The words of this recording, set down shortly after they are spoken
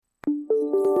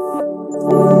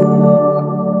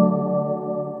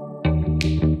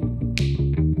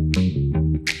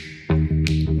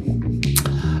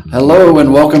Hello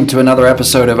and welcome to another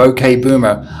episode of OK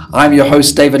Boomer. I'm your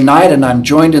host David Knight and I'm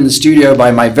joined in the studio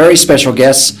by my very special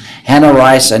guests Hannah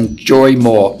Rice and Joy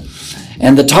Moore.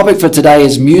 And the topic for today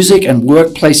is music and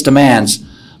workplace demands.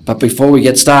 But before we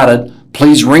get started,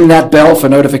 please ring that bell for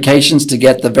notifications to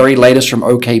get the very latest from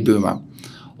OK Boomer.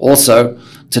 Also,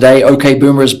 today OK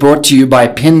Boomer is brought to you by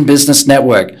PIN Business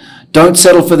Network. Don't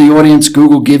settle for the audience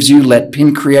Google gives you. Let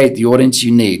PIN create the audience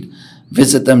you need.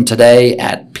 Visit them today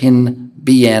at pinbn.com.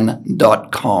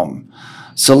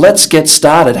 So let's get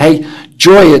started. Hey,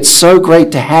 Joy, it's so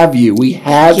great to have you. We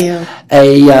have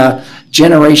a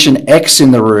Generation X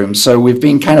in the room. So we've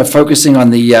been kind of focusing on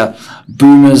the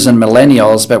boomers and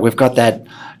millennials, but we've got that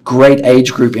great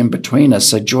age group in between us.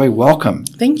 So Joy, welcome.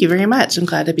 Thank you very much. I'm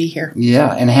glad to be here.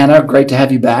 Yeah, and Hannah, great to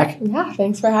have you back. Yeah,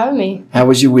 thanks for having me. How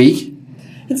was your week?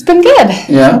 It's been good.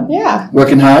 Yeah? Yeah.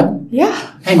 Working hard? Yeah.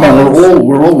 Hey man,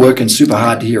 we're all working super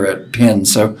hard here at PIN.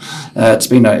 So it's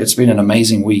been an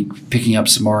amazing week picking up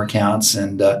some more accounts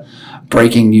and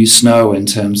breaking new snow in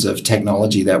terms of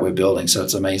technology that we're building. So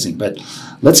it's amazing. But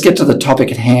let's get to the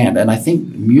topic at hand. And I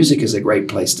think music is a great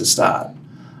place to start.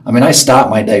 I mean, I start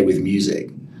my day with music.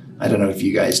 I don't know if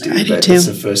you guys do, but it's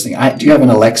the first thing. Do you have an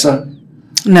Alexa?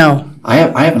 No. I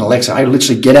have an Alexa. I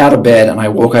literally get out of bed and I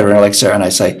walk over to Alexa and I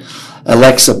say,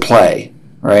 Alexa, play,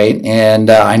 right?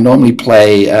 And I normally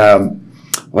play,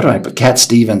 Cat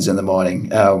Stevens in the morning,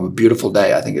 A Beautiful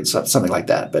Day. I think it's something like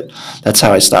that, but that's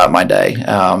how I start my day.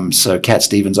 So Cat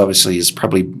Stevens obviously is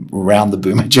probably around the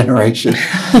boomer generation.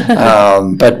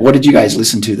 But what did you guys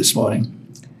listen to this morning?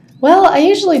 Well, I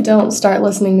usually don't start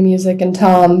listening to music until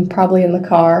I'm probably in the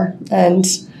car. And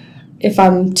if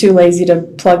I'm too lazy to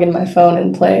plug in my phone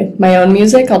and play my own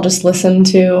music, I'll just listen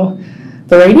to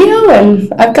the radio,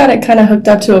 and I've got it kind of hooked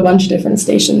up to a bunch of different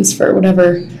stations for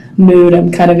whatever mood I'm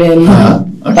kind of in.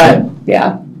 Okay. But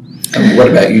yeah. And what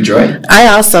about you, Joy? I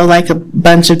also like a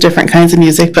bunch of different kinds of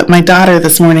music, but my daughter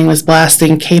this morning was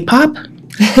blasting K-pop,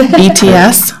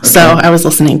 BTS, Okay. So I was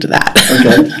listening to that.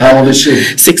 Okay. How old is she?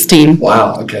 16.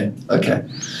 Wow. Okay.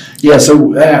 Yeah.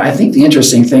 So I think the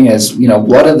interesting thing is,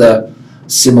 what are the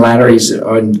similarities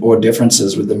or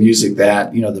differences with the music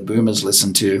that the boomers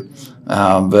listen to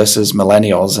versus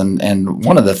millennials, and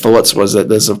one of the thoughts was that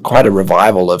there's quite a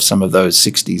revival of some of those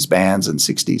 60s bands and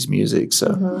 60s music.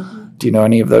 So do you know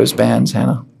any of those bands,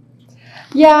 Hannah?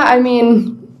 Yeah, I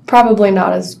mean, probably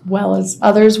not as well as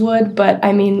others would, but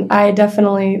I mean, I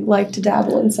definitely like to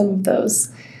dabble in some of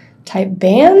those type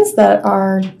bands that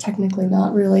are technically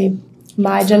not really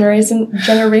my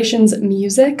generation's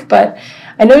music, but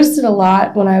I noticed it a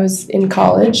lot when I was in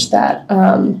college that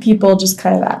people just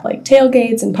kind of at like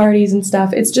tailgates and parties and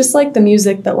stuff. It's just like the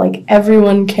music that like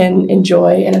everyone can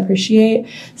enjoy and appreciate.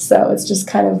 So it's just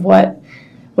kind of what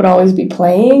would always be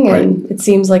playing, and It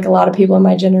seems like a lot of people in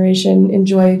my generation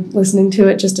enjoy listening to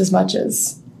it just as much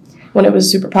as when it was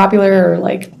super popular or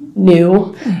like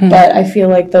new. Mm-hmm. But I feel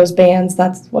like those bands,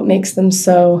 that's what makes them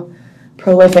so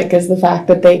prolific, is the fact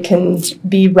that they can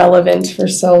be relevant for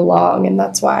so long, and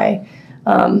that's why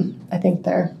I think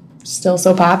they're still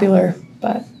so popular.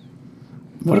 But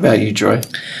what about you, Joy?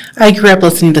 I grew up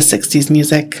listening to 60s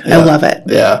music. Yeah. I love it.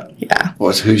 Yeah.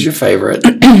 Who's your favorite?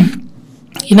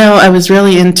 I was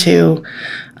really into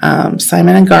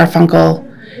Simon and Garfunkel,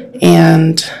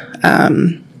 and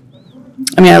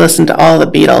I listened to all the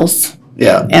Beatles.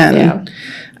 Yeah. And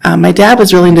my dad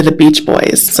was really into the Beach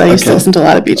Boys, so I used to listen to a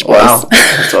lot of Beach Boys. Wow,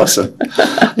 that's awesome.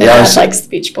 I like the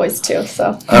Beach Boys too.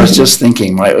 So I was just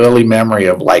thinking, my early memory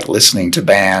of like listening to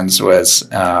bands was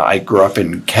I grew up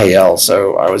in KL,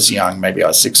 so I was young, maybe I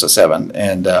was 6 or 7,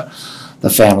 and the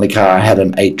family car had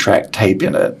an 8-track tape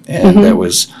in it, and there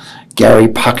was Gary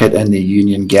Puckett and the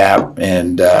Union Gap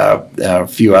and a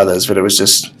few others, but I was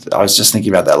just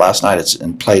thinking about that last night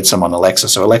and played some on Alexa,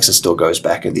 so Alexa still goes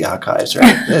back in the archives,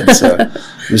 right?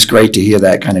 It was great to hear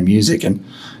that kind of music, and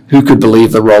who could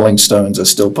believe the Rolling Stones are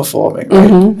still performing, right?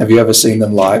 Mm-hmm. Have you ever seen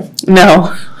them live?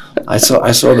 No. I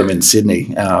saw them in Sydney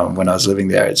when I was living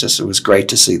there. It was great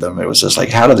to see them. It was just like,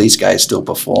 how do these guys still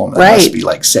perform? It must be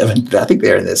like 70. I think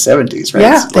they're in their 70s, right?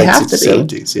 Yeah, they have to be.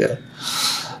 70s, yeah.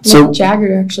 So Mick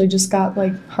Jagger actually just got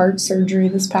like heart surgery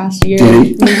this past year. Did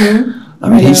he? Mm-hmm. I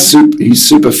mean, he's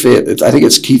super fit. I think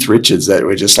it's Keith Richards that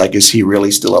we're just like, is he really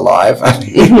still alive? I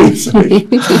mean,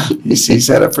 he's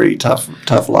had a pretty tough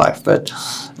life. But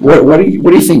what do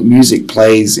you think music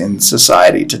plays in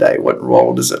society today? What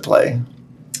role does it play?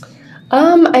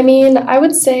 I mean, I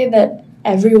would say that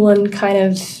everyone kind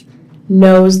of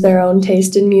knows their own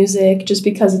taste in music just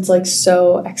because it's like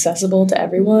so accessible to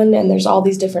everyone, and there's all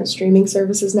these different streaming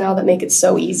services now that make it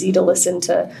so easy to listen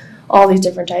to all these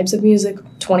different types of music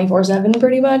 24/7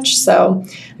 pretty much. So,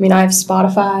 I mean, I have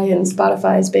Spotify, and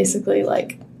Spotify is basically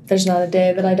like, there's not a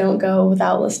day that I don't go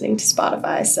without listening to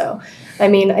Spotify. So, I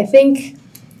mean, I think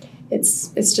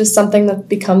it's just something that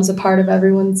becomes a part of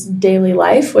everyone's daily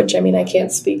life, which, I mean, I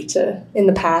can't speak to in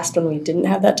the past when we didn't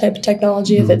have that type of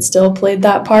technology, if it still played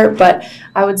that part. But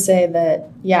I would say that,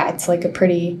 yeah, it's like a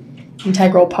pretty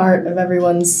integral part of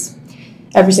everyone's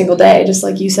every single day. Just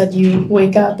like you said, you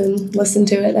wake up and listen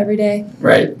to it every day.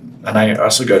 Right. And I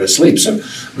also go to sleep, so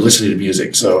we're listening to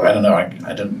music. So I don't know.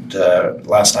 I didn't.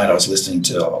 Last night I was listening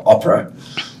to opera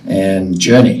and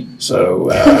Journey. So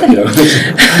I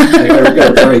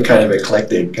got a very kind of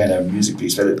eclectic kind of music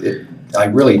piece, but I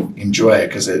really enjoy it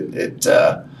because it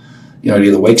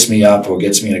either wakes me up or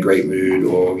gets me in a great mood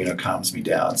or calms me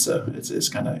down. So it's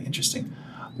kind of interesting.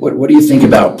 What do you think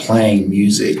about playing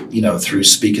music through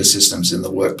speaker systems in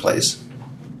the workplace?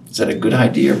 Is that a good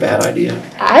idea or bad idea?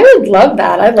 I would love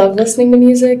that. I love listening to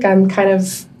music.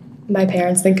 My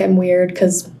parents think I'm weird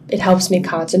because it helps me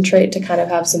concentrate to kind of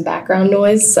have some background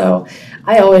noise. So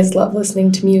I always love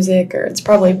listening to music, or it's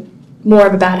probably more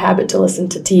of a bad habit to listen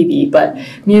to TV, but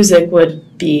music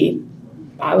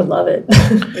I would love it.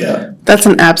 Yeah. That's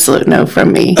an absolute no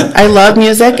from me. I love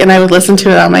music, and I would listen to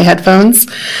it on my headphones.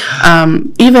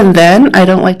 Even then, I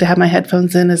don't like to have my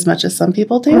headphones in as much as some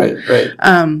people do. Right.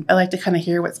 I like to kind of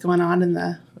hear what's going on in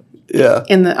the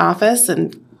office,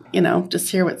 and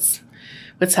just hear what's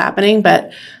happening.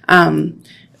 But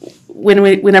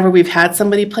whenever we've had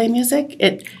somebody play music,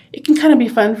 it can kind of be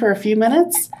fun for a few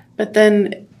minutes, but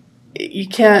then you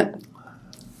can't.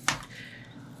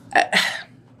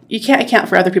 You can't account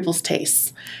for other people's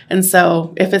tastes. And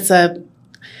so if it's it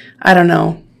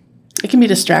can be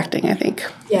distracting, I think.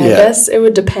 Yeah, I guess it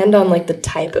would depend on like the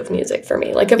type of music for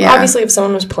me. Like obviously if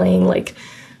someone was playing like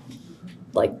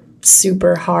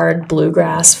super hard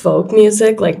bluegrass folk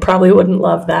music, like probably wouldn't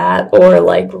love that. Or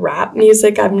like rap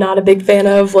music I'm not a big fan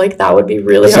of. Like that would be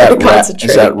really hard to concentrate.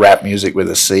 Is that rap music with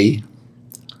a C?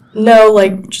 No,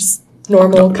 like just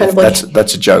normal kind of like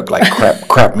that's a joke, like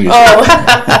crap music. Oh.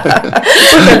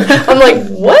 I'm like,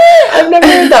 what? I've never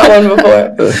heard that one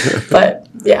before. But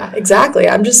yeah, exactly.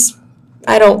 I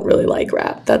don't really like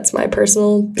rap. That's my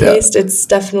personal taste. Yeah. It's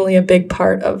definitely a big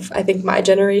part of, I think, my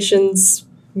generation's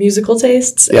musical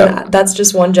tastes. Yeah. And that's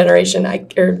just one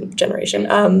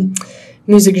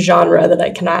music genre that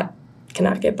I cannot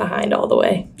get behind all the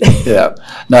way. Yeah.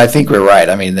 No, I think we're right.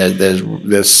 I mean,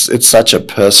 there's it's such a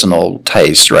personal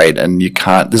taste, right? And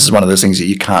this is one of those things that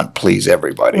you can't please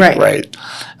everybody, right?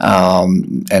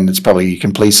 And it's probably, you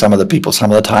can please some of the people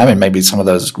some of the time, and maybe some of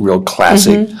those real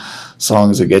classic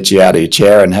songs that get you out of your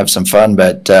chair and have some fun.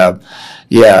 But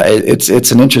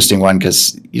it's an interesting one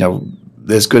because,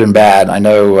 there's good and bad. I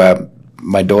know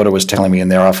my daughter was telling me in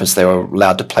their office they were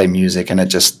allowed to play music, and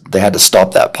they had to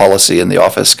stop that policy in the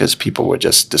office because people were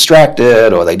just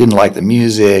distracted, or they didn't like the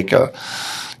music, or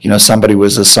somebody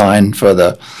was assigned for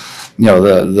the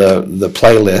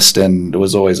playlist, and it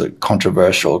was always a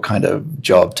controversial kind of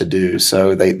job to do.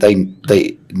 So they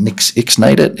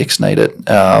ixnayed it.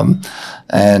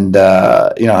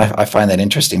 I find that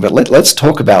interesting. But let's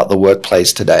talk about the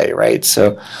workplace today, right?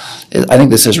 So I think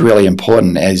this is really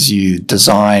important as you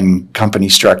design company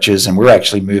structures, and we're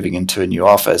actually moving into a new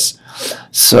office.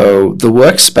 So the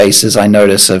workspaces I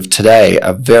notice of today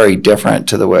are very different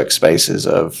to the workspaces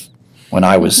of when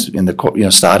I was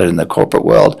started in the corporate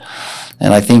world.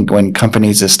 And I think when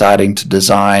companies are starting to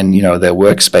design, their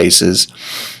workspaces,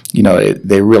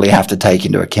 they really have to take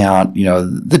into account,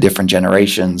 the different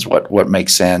generations, what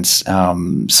makes sense.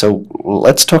 So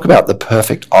let's talk about the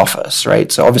perfect office, right?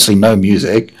 So obviously no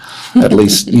music, at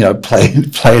least,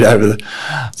 played over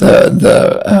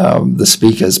the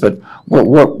speakers. But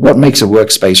what makes a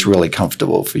workspace really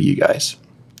comfortable for you guys?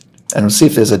 And we'll see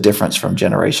if there's a difference from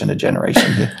generation to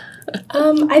generation here.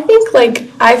 I think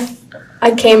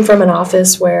I came from an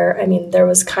office where, there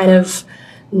was kind of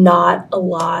not a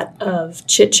lot of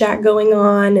chit chat going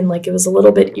on, and it was a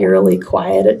little bit eerily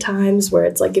quiet at times, where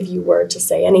it's like if you were to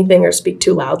say anything or speak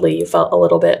too loudly, you felt a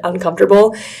little bit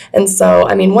uncomfortable. And so,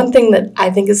 one thing that I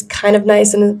think is kind of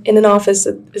nice in an office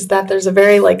is that there's a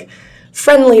very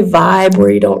friendly vibe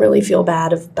where you don't really feel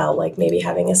bad about maybe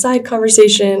having a side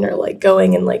conversation or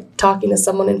going and talking to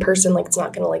someone in person. It's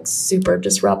not going to super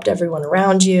disrupt everyone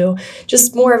around you.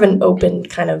 Just more of an open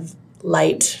kind of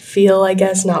light feel, I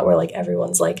guess, not where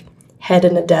everyone's head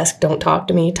in a desk, don't talk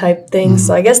to me type thing. Mm-hmm.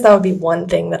 So I guess that would be one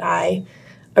thing that I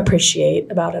appreciate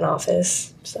about an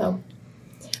office. So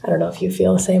I don't know if you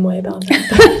feel the same way about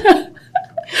that.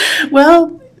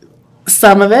 Well,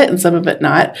 some of it and some of it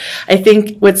not. I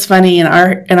think what's funny in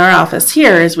our office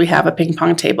here is we have a ping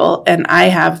pong table, and I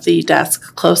have the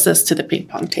desk closest to the ping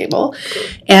pong table,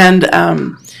 and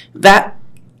that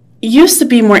used to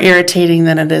be more irritating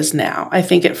than it is now. I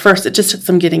think at first it just took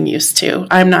some getting used to.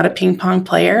 I'm not a ping pong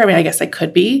player. I mean, I guess I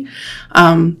could be,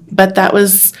 but that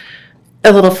was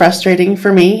a little frustrating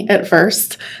for me at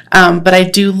first. But I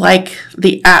do like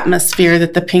the atmosphere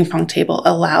that the ping pong table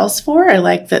allows for. I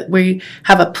like that we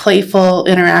have a playful,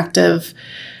 interactive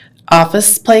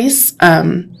office place.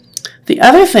 The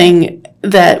other thing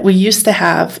that we used to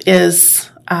have is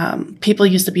people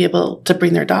used to be able to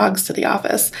bring their dogs to the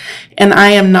office. And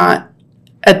I am not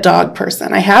a dog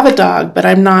person. I have a dog, but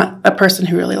I'm not a person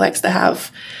who really likes to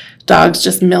have dogs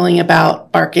just milling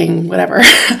about, barking, whatever.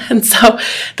 And so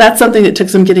that's something that took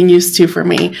some getting used to for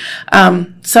me.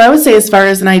 So I would say as far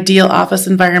as an ideal office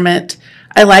environment,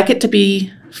 I like it to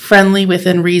be friendly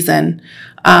within reason,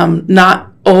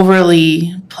 not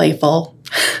overly playful.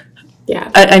 Yeah,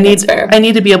 I need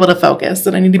to be able to focus,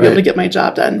 and I need to be able to get my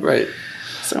job done. Right.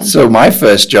 So my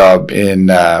first job in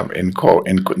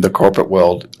the corporate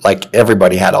world, like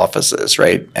everybody had offices,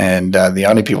 right? And the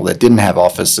only people that didn't have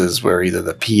offices were either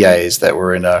the PAs that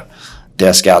were in a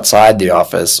desk outside the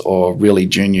office, or really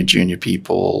junior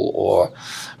people,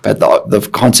 but the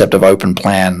concept of open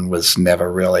plan was never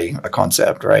really a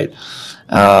concept, right?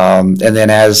 And then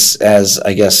as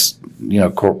I guess,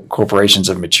 corporations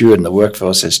have matured and the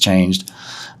workforce has changed,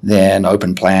 then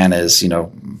open plan is,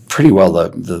 pretty well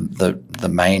the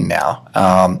main now.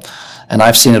 And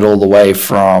I've seen it all the way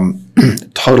from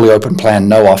totally open plan,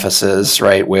 no offices,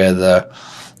 right, where the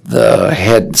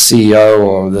head CEO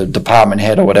or the department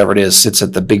head or whatever it is sits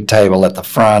at the big table at the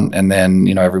front, and then,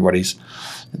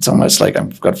 it's almost like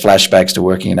I've got flashbacks to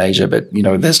working in Asia, but,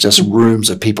 there's just rooms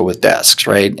of people with desks,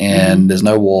 right? And there's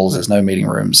no walls, there's no meeting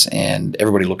rooms, and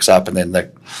everybody looks up, and then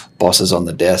the boss is on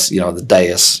the desk, the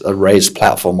dais, a raised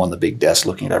platform on the big desk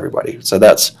looking at everybody. So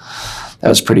that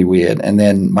was pretty weird. And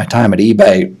then my time at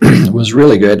eBay was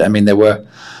really good. I mean, there were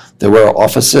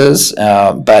offices,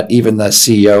 but even the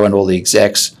CEO and all the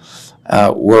execs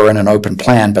were in an open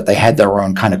plan, but they had their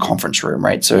own kind of conference room,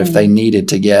 right? So if they needed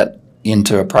to get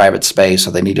into a private space,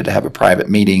 or they needed to have a private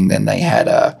meeting, then they had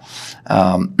the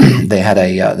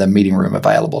meeting room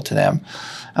available to them.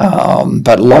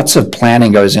 But lots of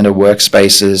planning goes into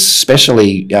workspaces,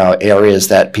 especially areas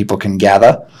that people can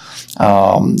gather,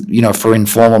 for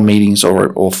informal meetings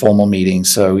or formal meetings.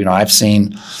 So, I've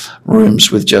seen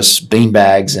rooms with just bean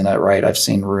bags in it, right? I've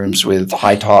seen rooms with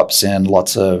high tops and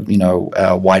lots of,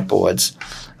 whiteboards.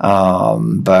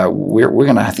 But we're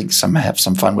going to, I think, have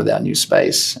some fun with our new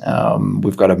space.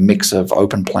 We've got a mix of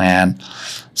open plan,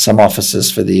 some offices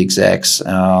for the execs.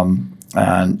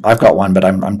 And I've got one, but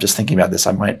I'm just thinking about this.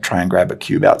 I might try and grab a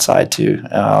cube outside too,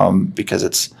 because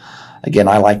it's, again,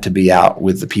 I like to be out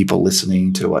with the people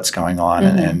listening to what's going on,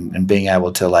 and being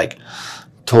able to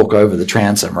talk over the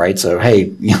transom, right? So,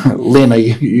 hey, Lynn, are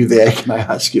you there? Can I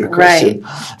ask you a question?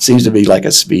 Right. Seems to be like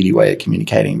a speedy way of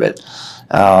communicating, but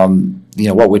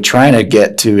what we're trying to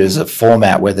get to is a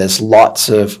format where there's lots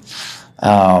of,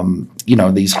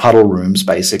 these huddle rooms,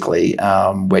 basically,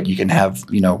 where you can have,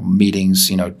 meetings,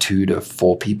 2 to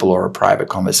 4 people, or a private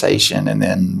conversation. And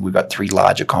then we've got 3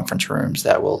 larger conference rooms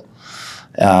that will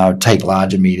take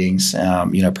larger meetings,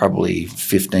 probably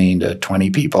 15 to 20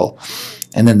 people.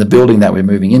 And then the building that we're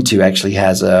moving into actually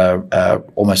has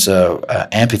almost a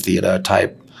amphitheater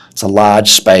type. It's a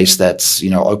large space that's,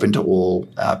 open to all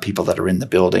people that are in the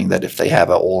building, that if they have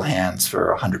all hands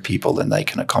for 100 people, then they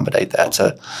can accommodate that. So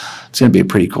it's going to be a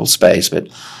pretty cool space. But,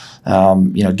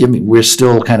 we're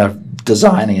still kind of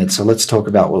designing it. So let's talk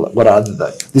about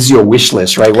this is your wish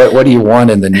list, right? What do you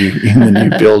want in the new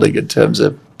building in terms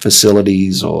of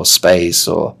facilities or space,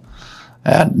 or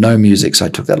no music? So I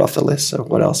took that off the list. So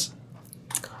what else?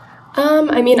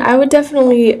 I would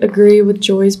definitely agree with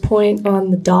Joy's point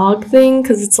on the dog thing,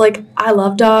 because it's I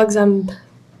love dogs. Had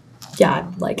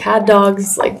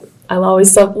dogs. I'll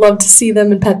always love to see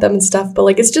them and pet them and stuff, but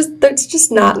it's just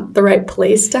not the right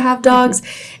place to have dogs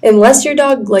unless your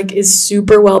dog is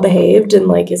super well behaved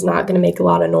and is not going to make a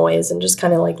lot of noise and just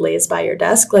kind of lays by your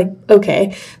desk.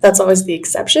 Okay, that's always the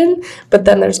exception, but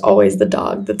then there's always the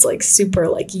dog that's super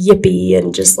yippy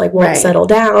and just won't settle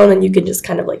down, and you can just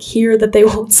kind of hear that they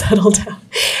won't settle down,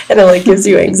 and it gives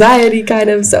you anxiety kind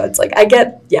of. So it's I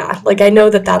know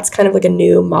that's kind of a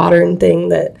new modern thing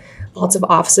that lots of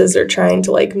offices are trying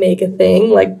to like make a thing.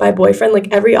 Like my boyfriend, like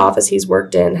every office he's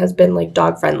worked in has been like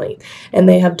dog friendly, and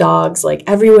they have dogs like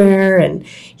everywhere, and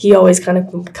he always kind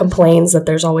of complains that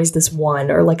there's always this one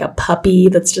or like a puppy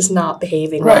that's just not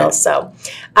behaving well. So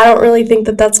I don't really think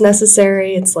that that's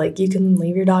necessary. It's like you can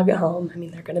leave your dog at home. I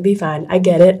mean, they're going to be fine. I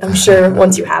get it. I'm sure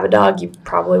once you have a dog, you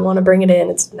probably want to bring it in.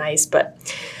 It's nice, but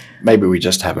maybe we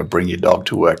just have a bring your dog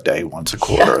to work day once a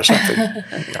quarter or something.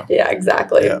 Yeah,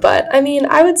 exactly. Yeah. But I mean,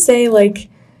 I would say like,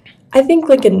 I think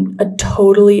like a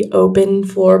totally open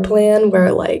floor plan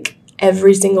where like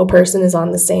every single person is on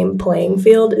the same playing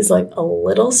field is like a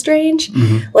little strange.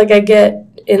 Mm-hmm. Like I get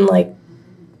in like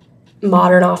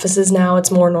modern offices now,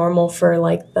 it's more normal for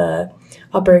like the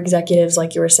upper executives,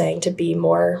 like you were saying, to be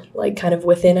more like kind of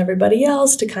within everybody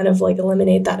else, to kind of like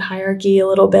eliminate that hierarchy a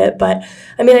little bit. But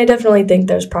I mean, I definitely think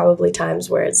there's probably times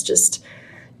where it's just,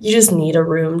 you just need a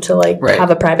room to like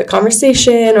have a private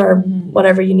conversation or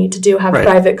whatever you need to do, have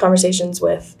private conversations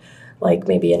with like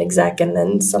maybe an exec and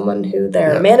then someone who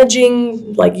they're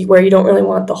managing, like where you don't really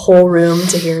want the whole room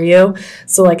to hear you.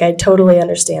 So like I totally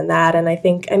understand that. And I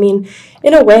think, I mean,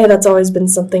 in a way that's always been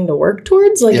something to work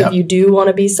towards. Like if you do want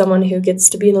to be someone who gets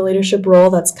to be in a leadership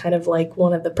role, that's kind of like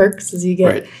one of the perks is you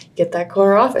get that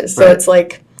corner office. So it's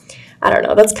like, I don't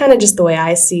know, that's kind of just the way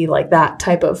I see like that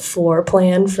type of floor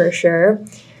plan for sure.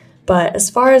 But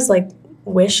as far as like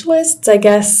wish lists, I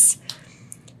guess,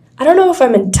 I don't know if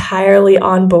I'm entirely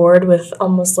on board with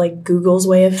almost like Google's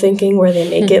way of thinking where they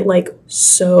make it like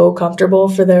so comfortable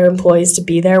for their employees to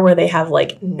be there, where they have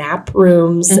like nap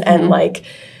rooms and like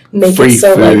make free it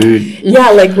so food.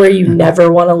 like, like where you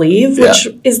never want to leave, which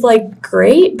is like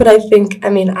great. But I think, I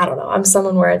mean, I don't know. I'm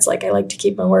someone where it's like I like to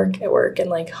keep my work at work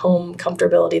and like home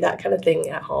comfortability, that kind of thing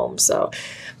at home. So,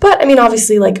 but I mean,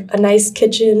 obviously like a nice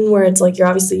kitchen where it's like you're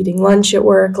obviously eating lunch at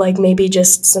work, like maybe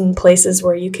just some places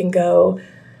where you can go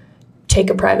take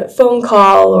a private phone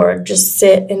call or just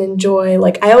sit and enjoy.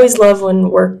 Like I always love when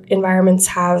work environments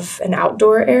have an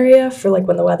outdoor area for like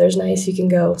when the weather's nice, you can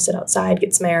go sit outside,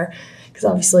 get some air, because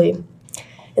obviously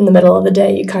in the middle of the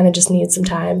day you kind of just need some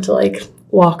time to like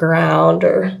walk around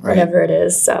or whatever it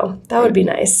is. So that would be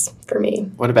nice for me.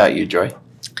 What about you, Joy?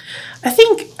 I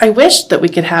think I wish that we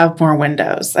could have more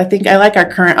windows. I think I like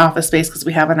our current office space because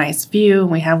we have a nice view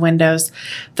and we have windows.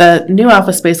 The new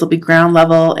office space will be ground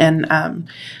level, and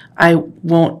I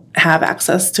won't have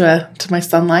access to my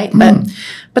sunlight,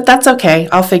 but that's okay.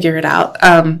 I'll figure it out.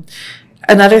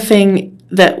 Another thing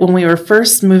that when we were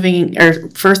first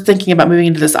thinking about moving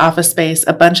into this office space,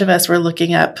 a bunch of us were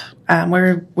looking up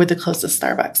where would the closest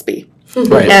Starbucks be.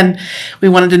 And we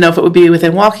wanted to know if it would be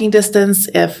within walking distance,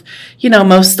 if,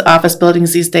 most office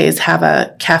buildings these days have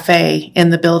a cafe in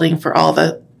the building for all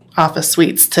the office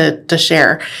suites to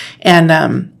share. And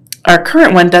our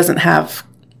current one doesn't have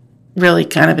really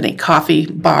kind of any coffee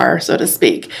bar, so to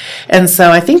speak. And so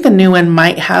I think the new one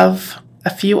might have a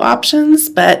few options,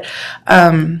 but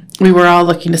we were all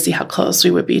looking to see how close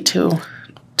we would be to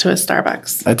a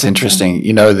Starbucks. That's interesting.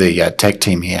 The tech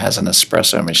team here has an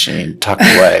espresso machine tucked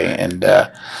away, and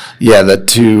we have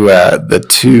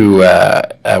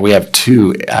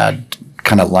two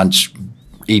kind of lunch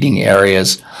eating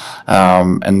areas.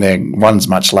 And then one's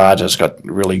much larger. It's got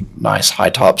really nice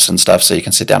high tops and stuff, so you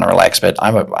can sit down and relax. But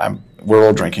we're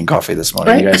all drinking coffee this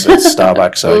morning. You guys at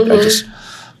Starbucks, so I just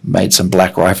made some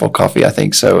Black Rifle coffee, I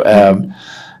think. So,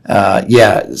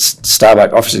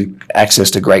 Starbucks, obviously,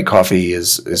 access to great coffee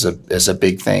is a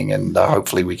big thing, and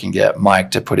hopefully we can get Mike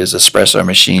to put his espresso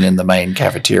machine in the main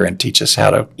cafeteria and teach us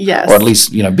how to, or at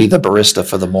least be the barista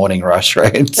for the morning rush,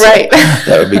 right? So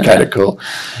that would be kind of cool.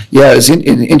 Yeah, it's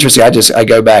interesting. I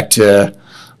go back to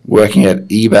working at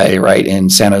eBay right in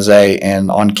San Jose,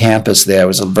 and on campus there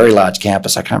was a very large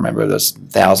campus. I can't remember, there's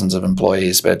thousands of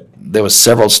employees, but there was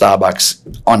several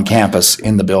Starbucks on campus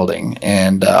in the building,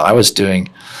 and I was doing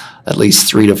at least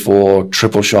 3 to 4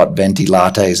 triple shot venti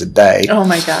lattes a day. Oh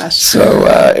my gosh. So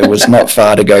it was not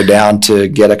far to go down to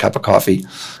get a cup of coffee.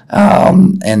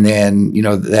 And then,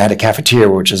 they had a cafeteria,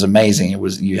 which is amazing.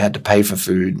 You had to pay for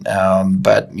food,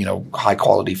 but, high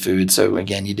quality food. So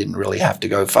again, you didn't really have to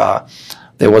go far.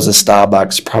 There was a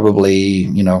Starbucks probably,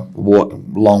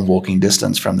 long walking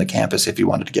distance from the campus if you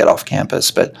wanted to get off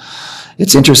campus. But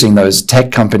it's interesting, those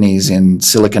tech companies in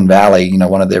Silicon Valley,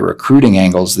 one of their recruiting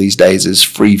angles these days is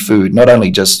free food. Not only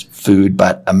just food,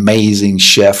 but amazing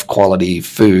chef quality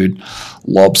food,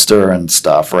 lobster and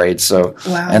stuff, right? So,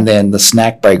 and then the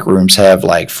snack break rooms have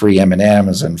like free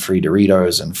M&Ms and free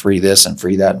Doritos and free this and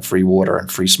free that and free water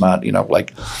and free smart, and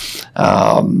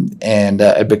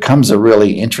it becomes a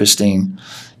really interesting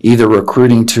either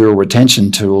recruiting tool or retention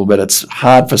tool, but it's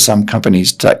hard for some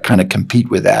companies to kind of compete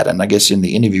with that. And I guess in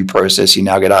the interview process, you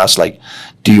now get asked, like,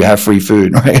 do you have free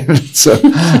food, right? So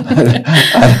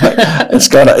it's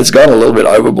gone a little bit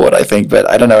overboard, I think, but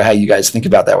I don't know how you guys think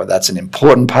about that, whether that's an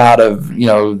important part of,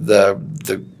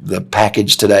 the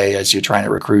package today as you're trying to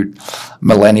recruit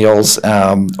millennials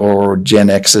or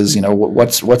Gen X's.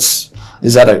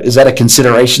 Is that a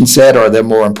consideration set, or are there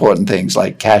more important things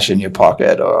like cash in your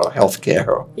pocket or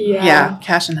healthcare? Yeah,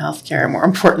 cash and healthcare are more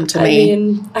important to I me.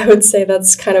 mean, I would say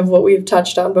that's kind of what we've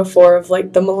touched on before of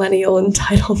like the millennial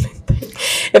entitlement thing.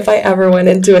 If I ever went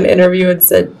into an interview and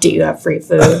said, "Do you have free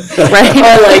food?" Right.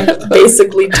 Or like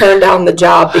basically turned down the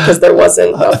job because there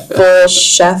wasn't a full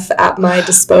chef at my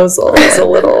disposal, it's a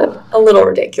little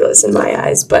ridiculous in my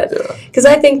eyes. But because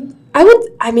I think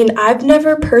I've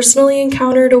never personally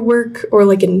encountered a work or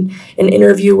like an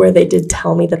interview where they did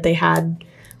tell me that they had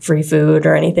free food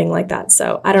or anything like that.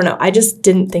 So I don't know. I just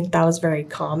didn't think that was very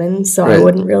common. So Right. I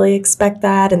wouldn't really expect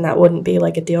that. And that wouldn't be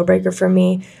like a deal breaker for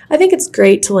me. I think it's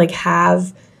great to like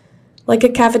have like a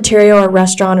cafeteria or a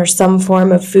restaurant or some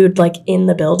form of food like in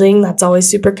the building. That's always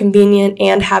super convenient,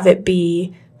 and have it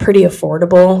be pretty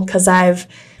affordable. Because at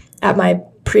my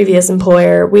previous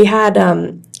employer, we had,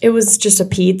 it was just a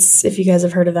Pete's, if you guys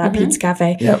have heard of that, Pete's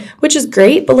Cafe, Yep. which is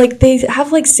great, but like they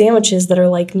have like sandwiches that are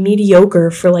like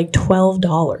mediocre for like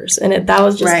 $12, and that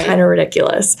was just Right. kind of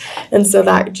ridiculous. And so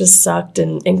that just sucked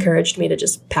and encouraged me to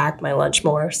just pack my lunch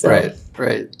more. So,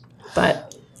 Right.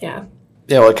 but yeah.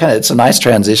 Yeah, well, it's a nice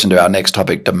transition to our next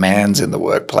topic: demands in the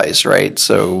workplace, right?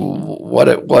 So, what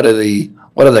are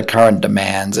the current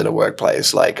demands in a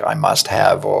workplace? Like, I must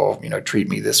have, or treat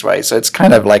me this way. So it's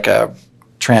kind of like a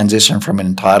transition from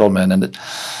an entitlement, and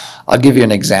I'll give you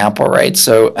an example, right?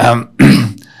 So, and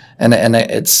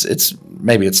it's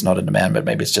maybe it's not a demand, but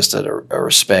maybe it's just a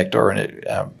respect or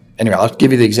anyway. I'll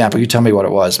give you the example. You tell me what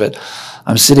it was, but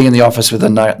I'm sitting in the office with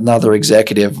another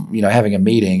executive, having a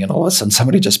meeting, and all of a sudden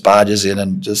somebody just barges in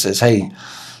and just says, "Hey,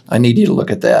 I need you to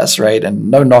look at this," right? And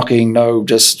no knocking,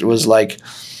 just was like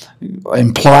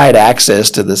implied access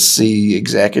to the C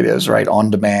executives, right? On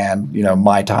demand,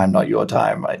 my time, not your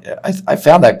time. I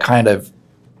found that kind of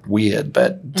weird,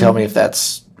 but tell me if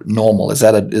that's normal. Is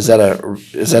that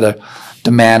a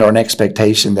demand or an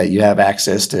expectation that you have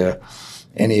access to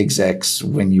any execs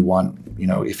when you want,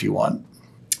 if you want?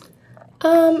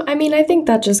 I think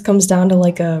that just comes down to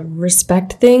like a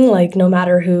respect thing. Like no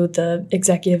matter who the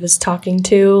executive is talking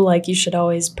to, like you should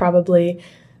always probably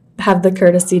have the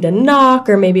courtesy to knock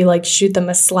or maybe like shoot them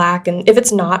a Slack. And if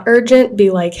it's not urgent,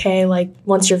 be like, "Hey, like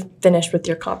once you're finished with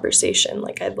your conversation,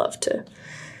 like I'd love to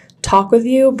talk with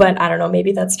you." But I don't know,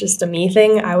 maybe that's just a me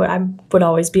thing. I would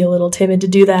always be a little timid to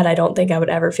do that. I don't think I would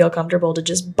ever feel comfortable to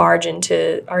just barge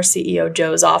into our CEO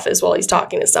Joe's office while he's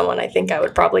talking to someone. I think I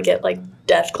would probably get like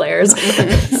death glares.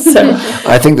 So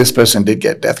I think this person did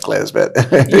get death glares, but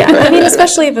yeah,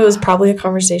 especially if it was probably a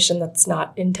conversation that's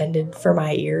not intended for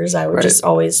my ears, I would just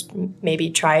always maybe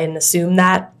try and assume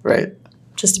that, right,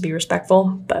 just to be respectful.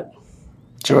 But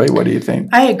Joy, what do you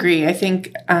think? I agree. I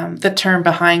think the term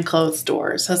behind closed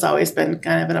doors has always been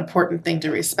kind of an important thing to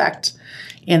respect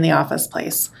in the office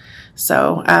place.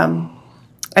 So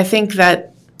I think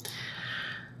that,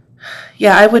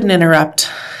 I wouldn't interrupt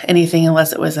anything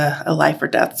unless it was a life or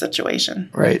death situation.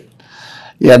 Right.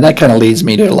 Yeah, and that kind of leads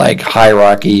me to like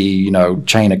hierarchy,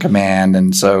 chain of command.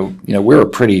 And so, we're a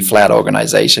pretty flat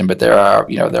organization, but there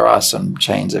are some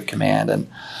chains of command. And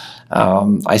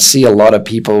I see a lot of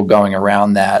people going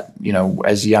around that,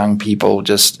 as young people,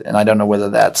 and I don't know whether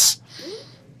that's,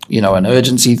 an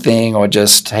urgency thing or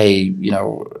just, hey,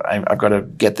 I've got to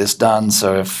get this done.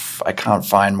 So if I can't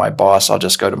find my boss, I'll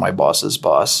just go to my boss's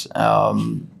boss. How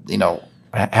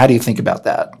do you think about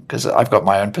that? Because I've got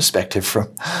my own perspective from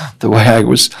the way I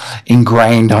was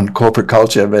ingrained on corporate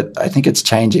culture, but I think it's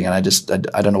changing, and I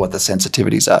don't know what the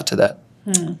sensitivities are to that.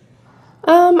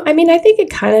 I think it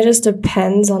kind of just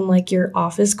depends on like your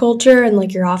office culture and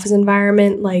like your office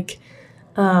environment. Like,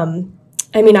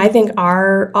 I think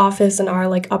our office and our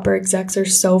like upper execs are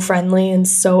so friendly and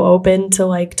so open to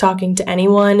like talking to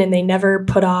anyone, and they never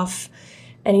put off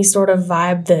any sort of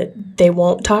vibe that they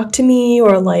won't talk to me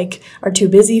or like are too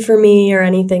busy for me or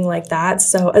anything like that.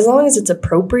 So as long as it's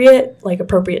appropriate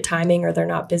timing, or they're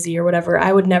not busy or whatever,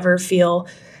 I would never feel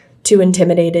too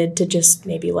intimidated to just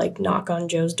maybe like knock on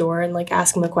Joe's door and like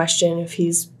ask him a question if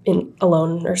he's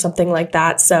alone or something like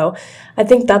that. So I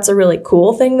think that's a really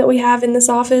cool thing that we have in this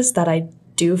office, that I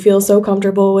do feel so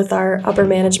comfortable with our upper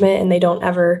management, and they don't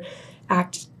ever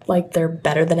act like they're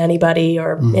better than anybody,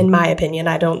 or in my opinion,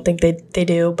 I don't think they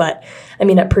do. But I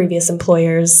mean, at previous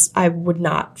employers, I would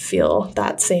not feel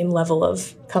that same level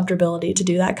of comfortability to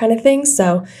do that kind of thing.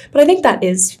 So, but I think that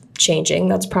is changing.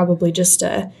 That's probably just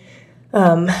a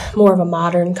more of a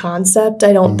modern concept.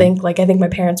 I don't think, like, I think my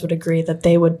parents would agree that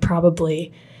they would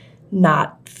probably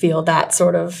not feel that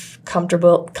sort of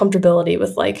comfortability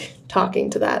with like talking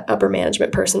to that upper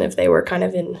management person if they were kind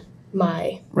of in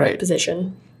my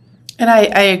position. And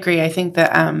I agree. I think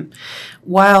that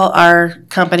while our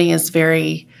company is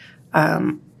very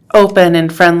open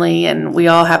and friendly and we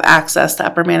all have access to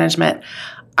upper management,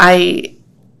 I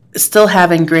still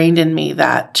have ingrained in me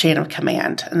that chain of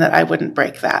command and that I wouldn't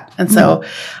break that. And so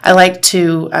I like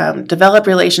to develop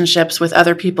relationships with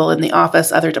other people in the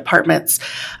office, other departments.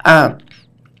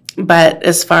 But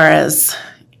as far as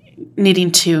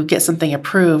needing to get something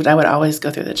approved, I would always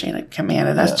go through the chain of command.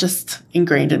 And that's just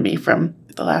ingrained in me from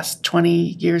the last 20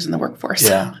 years in the workforce.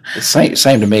 Yeah, it's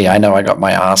same to me. I know I got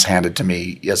my ass handed to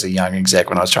me as a young exec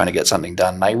when I was trying to get something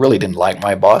done. And I really didn't like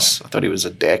my boss. I thought he was a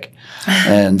dick.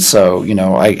 And so,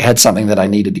 I had something that I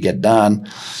needed to get done.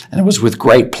 And it was with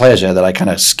great pleasure that I kind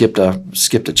of skipped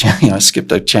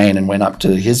a chain and went up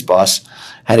to his boss,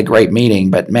 had a great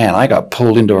meeting. But man, I got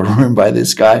pulled into a room by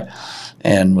this guy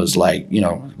and was like,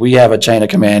 we have a chain of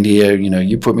command here.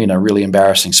 You put me in a really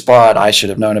embarrassing spot. I should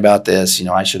have known about this.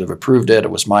 I should have approved it.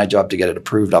 It was my job to get it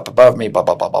approved up above me, blah,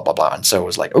 blah, blah, blah, blah, blah. And so it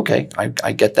was like, okay,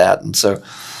 I get that. And so,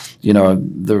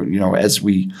 as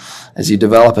you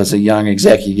develop as a young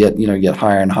exec, you get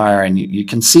higher and higher, and you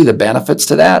can see the benefits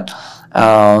to that.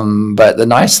 But the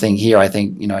nice thing here, I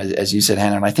think, as you said,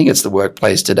 Hannah, and I think it's the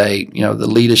workplace today, the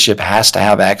leadership has to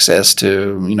have access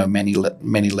to,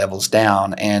 many levels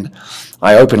down. And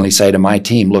I openly say to my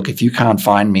team, look, if you can't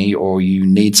find me or you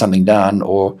need something done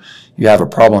or you have a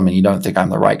problem and you don't think I'm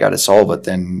the right guy to solve it,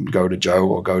 then go to Joe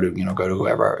or go to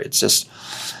whoever. It's just,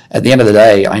 at the end of the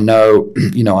day, I know,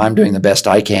 I'm doing the best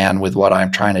I can with what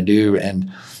I'm trying to do.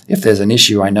 And if there's an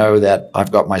issue, I know that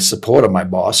I've got my support of my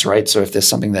boss, right? So if there's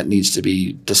something that needs to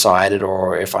be decided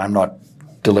or if I'm not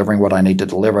delivering what I need to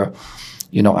deliver,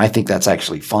 I think that's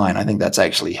actually fine. I think that's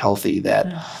actually healthy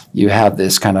that you have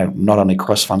this kind of not only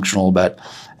cross-functional but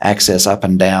access up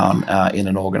and down in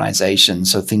an organization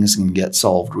so things can get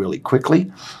solved really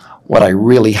quickly. What I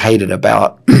really hated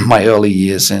about my early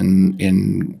years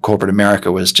in corporate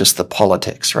America was just the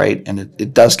politics, right? And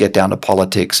it does get down to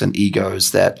politics and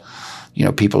egos that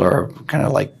people are kind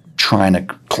of like trying to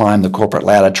climb the corporate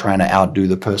ladder, trying to outdo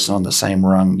the person on the same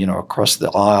rung, across the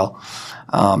aisle.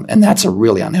 And that's a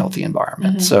really unhealthy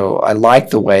environment. So I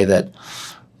like the way that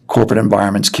corporate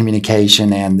environments,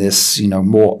 communication, and this,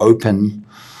 more open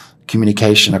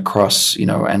communication across,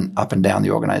 and up and down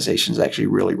the organization is actually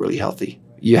really, really healthy.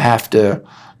 You have to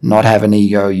not have an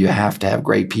ego. You have to have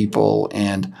great people.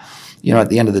 And, at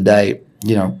the end of the day,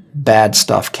 bad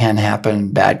stuff can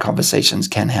happen, bad conversations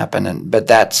can happen, but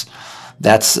that's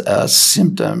a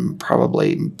symptom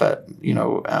probably. But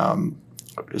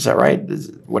is that right?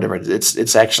 Whatever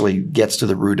it's actually gets to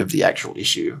the root of the actual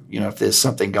issue. If there's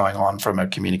something going on from a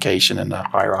communication and a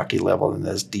hierarchy level, then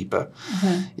there's deeper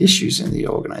issues in the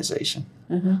organization.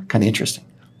 Kind of interesting.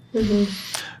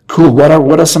 Cool.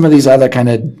 What are some of these other kind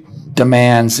of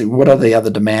demands? What are the other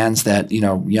demands that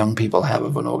young people have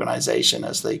of an organization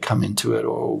as they come into it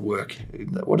or work?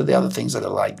 What are the other things that are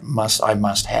like I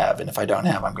must have, and if I don't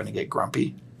have, I'm going to get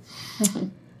grumpy?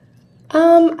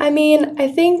 I mean, I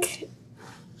think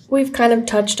we've kind of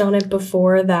touched on it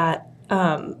before that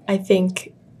I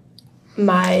think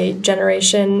my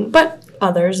generation, but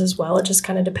others as well, it just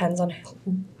kind of depends on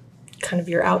kind of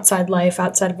your outside life,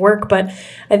 outside of work. But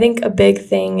I think a big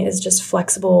thing is just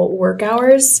flexible work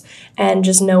hours and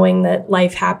just knowing that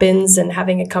life happens and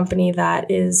having a company that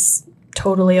is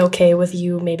totally okay with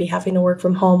you maybe having to work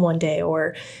from home one day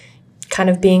or kind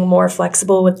of being more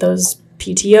flexible with those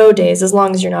PTO days, as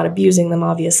long as you're not abusing them,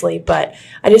 obviously. But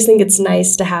I just think it's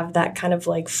nice to have that kind of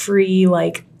like free,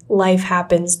 like life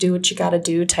happens, do what you got to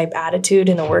do type attitude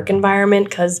in a work environment,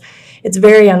 because it's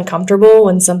very uncomfortable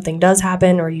when something does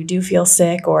happen or you do feel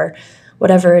sick or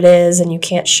whatever it is and you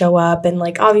can't show up. And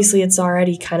like, obviously it's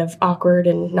already kind of awkward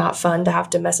and not fun to have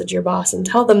to message your boss and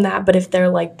tell them that. But if they're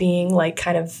like being like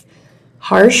kind of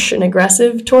harsh and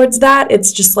aggressive towards that,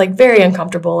 it's just like very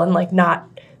uncomfortable and like not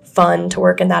fun to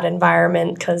work in that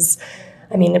environment. Because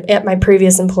I mean, at my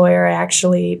previous employer, I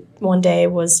actually one day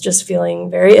was just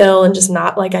feeling very ill and just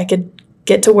not like I could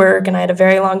get to work, and I had a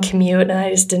very long commute, and I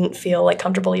just didn't feel like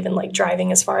comfortable even like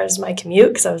driving as far as my commute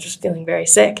because I was just feeling very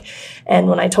sick. And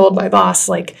when I told my boss,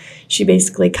 like she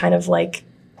basically kind of like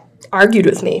argued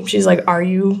with me. She's like,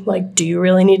 do you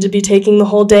really need to be taking the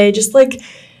whole day? Just like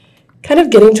kind of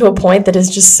getting to a point that is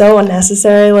just so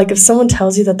unnecessary. Like if someone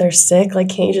tells you that they're sick, like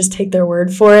can't you just take their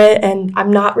word for it? And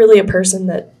I'm not really a person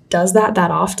that does that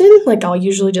often. Like I'll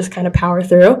usually just kind of power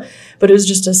through, but it was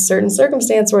just a certain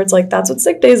circumstance where it's like, that's what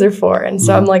sick days are for. And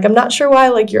so I'm like, I'm not sure why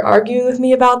like you're arguing with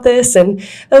me about this. And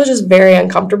that was just very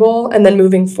uncomfortable. And then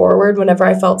moving forward, whenever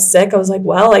I felt sick, I was like,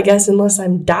 well, I guess unless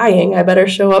I'm dying, I better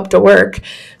show up to work.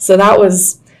 So that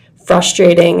was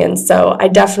frustrating. And so I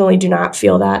definitely do not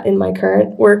feel that in my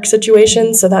current work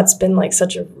situation. So that's been like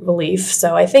such a relief.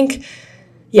 So I think,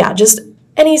 yeah, just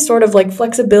any sort of like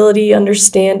flexibility,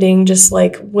 understanding, just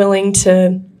like willing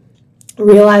to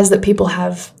realize that people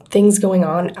have things going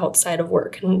on outside of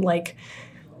work, and like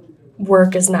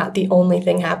work is not the only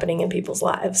thing happening in people's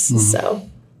lives. So,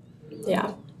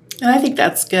 yeah. And I think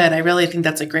that's good. I really think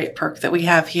that's a great perk that we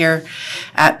have here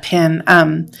at Penn.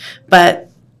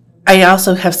 But I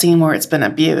also have seen where it's been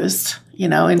abused, you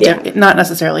know, and not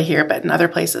necessarily here, but in other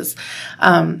places.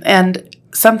 And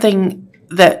something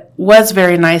that was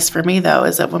very nice for me, though,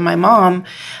 is that when my mom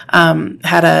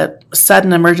had a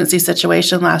sudden emergency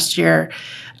situation last year,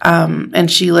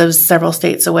 and she lives several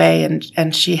states away,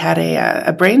 and she had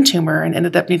a brain tumor and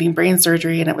ended up needing brain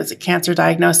surgery, and it was a cancer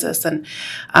diagnosis. And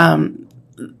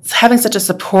having such a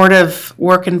supportive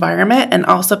work environment, and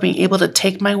also being able to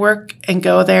take my work and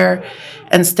go there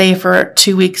and stay for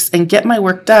 2 weeks and get my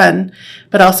work done,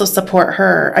 but also support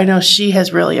her, I know she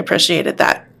has really appreciated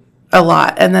that a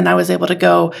lot. And then I was able to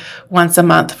go once a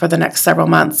month for the next several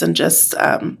months and just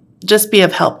be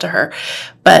of help to her.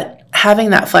 But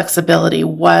having that flexibility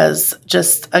was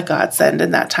just a godsend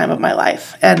in that time of my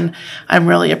life. And I'm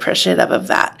really appreciative of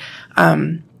that.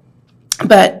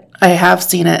 But I have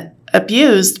seen it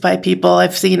abused by people.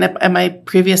 I've seen it at my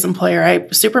previous employer. I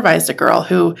supervised a girl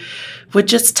who would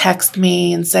just text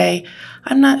me and say,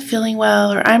 I'm not feeling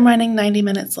well, or I'm running 90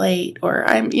 minutes late, or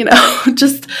I'm, you know,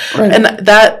 just, right. And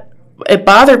that, it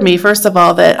bothered me, first of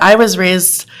all, that I was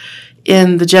raised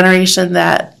in the generation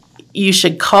that you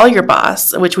should call your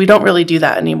boss, which we don't really do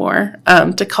that anymore,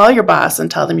 to call your boss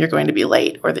and tell them you're going to be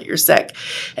late or that you're sick.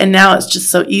 And now it's just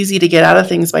so easy to get out of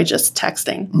things by just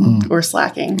texting or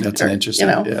slacking. That's interesting.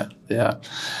 You know.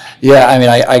 Yeah. I mean,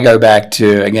 I go back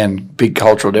to, again, big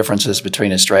cultural differences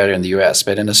between Australia and the US.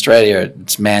 But in Australia,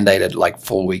 it's mandated like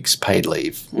 4 weeks paid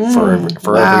leave for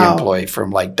every employee from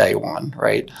like day one,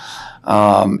 right?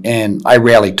 And I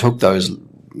rarely took those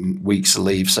weeks of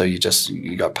leave, so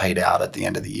you got paid out at the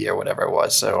end of the year, whatever it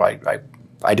was. So I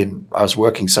was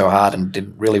working so hard and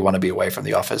didn't really want to be away from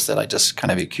the office that I just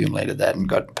kind of accumulated that and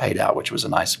got paid out, which was a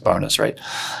nice bonus, right?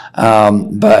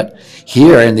 But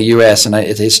here in the US, and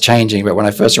it is changing, but when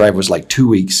I first arrived it was like 2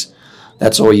 weeks.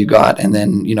 That's all you got. And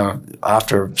then, you know,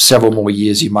 after several more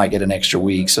years, you might get an extra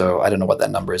week. So I don't know what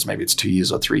that number is. Maybe it's 2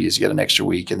 years or 3 years, you get an extra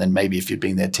week. And then maybe if you've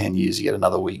been there 10 years, you get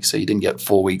another week. So you didn't get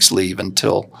 4 weeks leave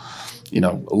until, you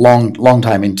know, a long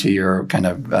time into your kind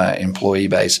of employee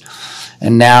base.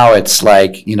 And now it's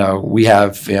like, you know, we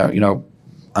have, you know,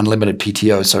 unlimited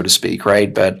PTO, so to speak,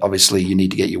 right? But obviously you need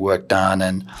to get your work done,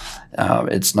 and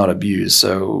it's not abused.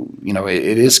 So, you know,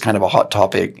 it is kind of a hot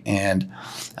topic. And,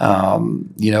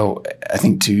 you know, I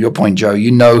think to your point, Joe,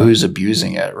 you know who's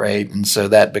abusing it, right? And so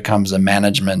that becomes a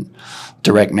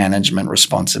direct management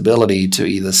responsibility to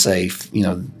either say, you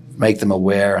know, make them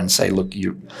aware and say, look,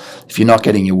 if you're not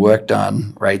getting your work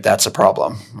done, right, that's a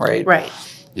problem, right? Right.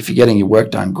 If you're getting your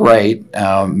work done, great.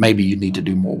 Maybe you need to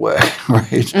do more work, right?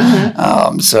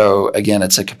 Mm-hmm. So again,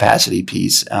 it's a capacity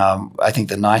piece. I think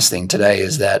the nice thing today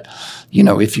is that, you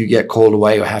know, if you get called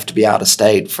away or have to be out of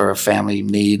state for family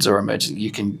needs or emergency,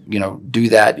 you can, you know, do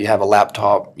that. You have a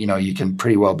laptop. You know, you can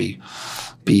pretty well be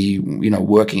you know,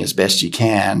 working as best you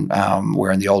can.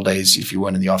 Where in the old days, if you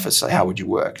weren't in the office, how would you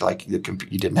work? Like you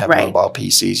didn't have mobile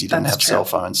PCs, you didn't have cell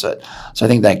phones. So I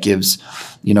think that gives,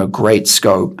 you know, great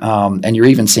scope. And you're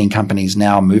even seeing companies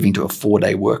now moving to a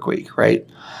 4-day work week, right?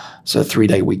 So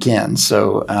 3-day weekend.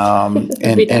 So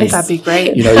that'd be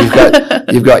great. You know,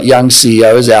 you've got young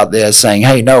CEOs out there saying,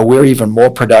 "Hey, no, we're even more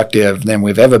productive than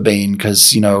we've ever been,"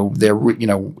 because, you know,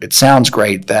 it sounds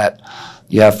great that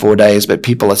you have 4 days, but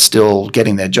people are still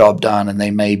getting their job done, and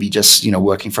they may be just, you know,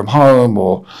 working from home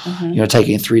or, you know,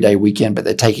 taking a 3-day weekend, but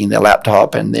they're taking their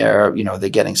laptop and they're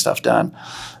getting stuff done.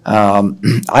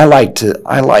 I like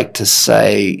to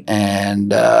say,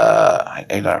 and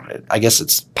I guess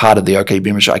it's part of the OK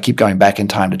Boomer Show. I keep going back in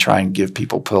time to try and give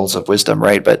people pearls of wisdom,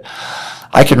 right? But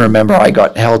I can remember I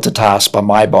got held to task by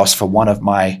my boss for one of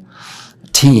my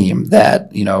team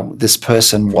that, you know, this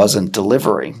person wasn't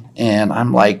delivering, and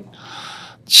I'm like,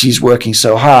 she's working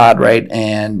so hard, right?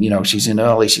 And, you know, she's in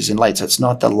early, she's in late. So it's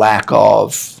not the lack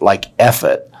of like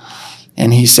effort.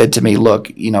 And he said to me,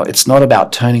 look, it's not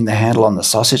about turning the handle on the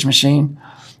sausage machine.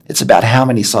 It's about how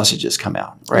many sausages come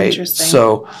out, right? Interesting.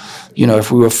 So,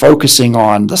 if we were focusing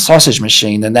on the sausage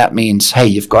machine, then that means, hey,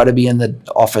 you've got to be in the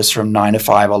office from 9 to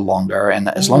 5 or longer. And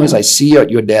as long as I see you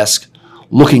at your desk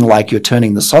looking like you're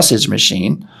turning the sausage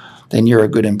machine, then you're a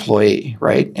good employee,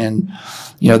 right? And,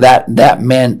 that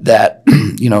meant that,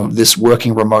 this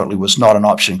working remotely was not an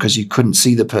option because you couldn't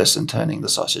see the person turning the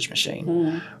sausage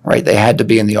machine, right? They had to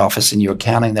be in the office and you were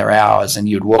counting their hours and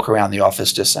you'd walk around the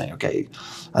office just saying, okay,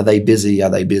 are they busy? Are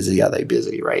they busy? Are they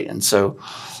busy? Right. And so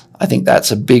I think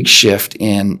that's a big shift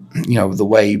in, the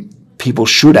way people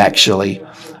should actually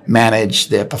manage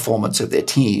their performance of their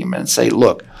team and say,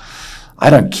 look,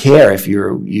 I don't care if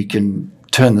you can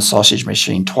turn the sausage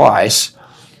machine twice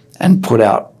and put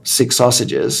out 6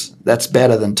 sausages. That's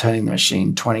better than turning the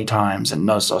machine 20 times and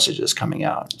no sausages coming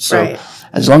out. So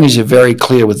as long as you're very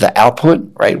clear with the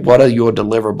output, right, what are your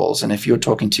deliverables? And if you're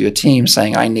talking to your team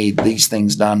saying, I need these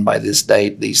things done by this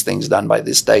date, these things done by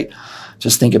this date,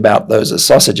 just think about those as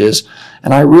sausages.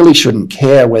 And I really shouldn't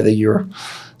care whether you're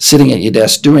sitting at your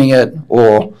desk doing it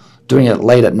or doing it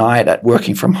late at night at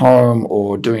working from home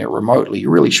or doing it remotely.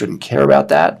 You really shouldn't care about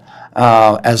that.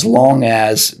 As long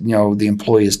as the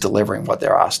employee is delivering what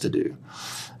they're asked to do.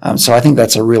 So I think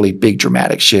that's a really big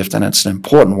dramatic shift, and it's an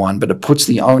important one, but it puts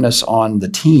the onus on the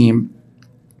team,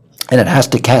 and it has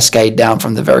to cascade down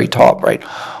from the very top, right?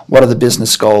 What are the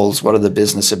business goals? What are the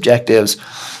business objectives?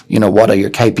 What are your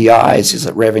KPIs? Is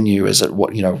it revenue? Is it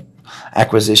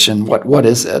acquisition? What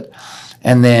is it?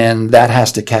 And then that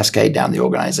has to cascade down the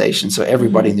organization, so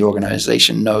everybody in the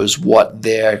organization knows what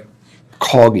their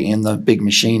cog in the big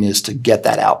machine is to get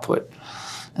that output.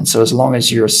 And so as long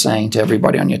as you're saying to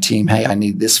everybody on your team, hey, I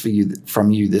need this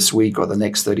from you this week or the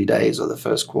next 30 days or the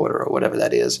first quarter or whatever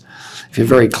that is, if you're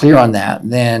very clear on that,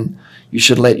 then you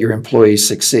should let your employees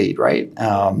succeed, right?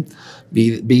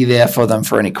 Be there for them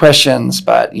for any questions,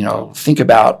 but think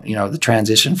about the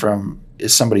transition from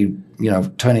is somebody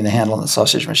turning the handle on the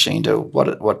sausage machine to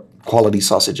what quality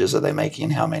sausages are they making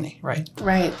and how many, right?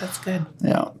 Right, that's good.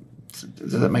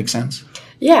 Does that make sense?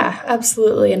 Yeah,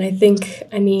 absolutely. And I think,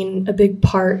 a big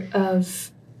part of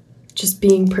just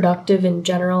being productive in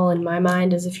general in my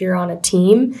mind is if you're on a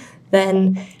team,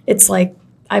 then it's like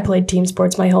I played team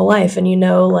sports my whole life. And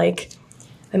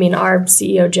our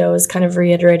CEO, Joe, has kind of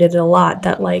reiterated it a lot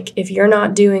that, if you're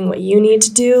not doing what you need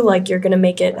to do, you're going to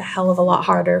make it a hell of a lot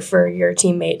harder for your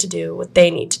teammate to do what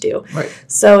they need to do. Right.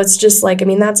 So it's just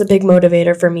that's a big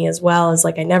motivator for me as well, is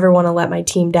I never want to let my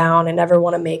team down. I never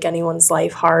want to make anyone's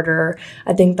life harder.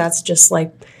 I think that's just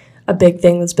a big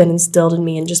thing that's been instilled in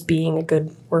me, and just being a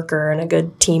good worker and a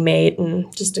good teammate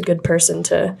and just a good person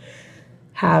to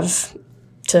have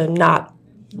to not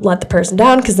let the person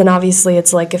down, because then obviously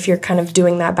it's if you're kind of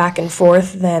doing that back and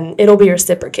forth, then it'll be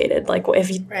reciprocated.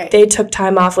 If they took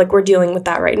time off, we're dealing with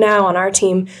that right now on our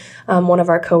team. One of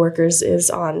our coworkers is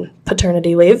on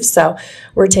paternity leave, so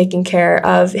we're taking care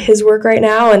of his work right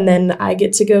now, and then I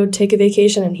get to go take a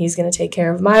vacation and he's going to take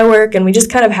care of my work, and we just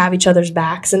kind of have each other's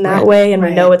backs in that way, and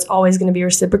we know it's always going to be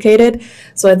reciprocated.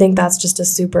 So I think that's just a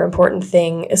super important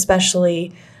thing,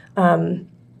 especially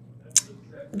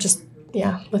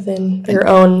within your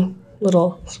own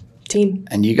little team.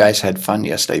 And you guys had fun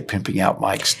yesterday pimping out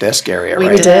Mike's desk area,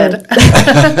 right? We did.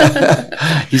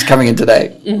 He's coming in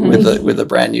today with a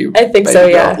brand new. I think so.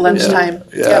 Yeah, lunchtime.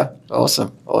 Yeah. Yep.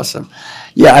 Awesome.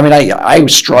 Yeah, I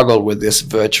struggled with this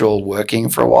virtual working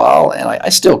for a while, and I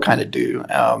still kind of do.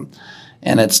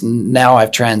 And it's now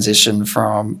I've transitioned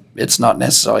from it's not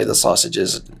necessarily the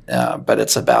sausages, but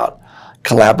it's about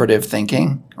collaborative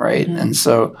thinking, right? Mm-hmm. And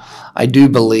so I do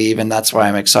believe, and that's why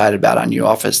I'm excited about our new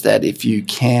office, that if you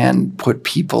can put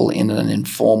people in an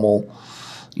informal,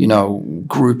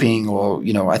 grouping, or,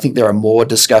 I think there are more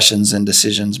discussions and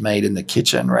decisions made in the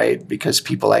kitchen, right? Because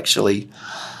people actually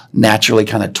naturally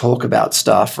kind of talk about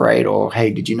stuff, right? Or,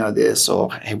 hey, did you know this?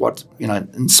 Or, hey, what,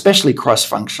 and especially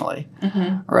cross-functionally,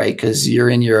 right? Because you're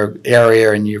in your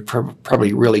area and you're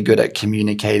probably really good at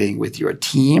communicating with your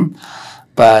team.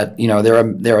 But,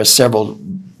 there are several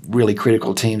really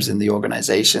critical teams in the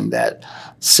organization that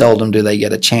seldom do they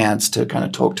get a chance to kind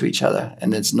of talk to each other.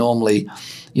 And it's normally,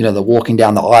 the walking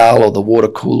down the aisle or the water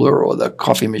cooler or the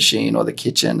coffee machine or the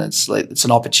kitchen. It's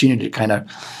an opportunity to kind of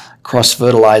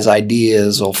cross-fertilize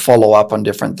ideas or follow up on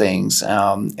different things.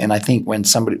 And I think when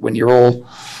you're all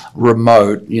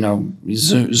remote,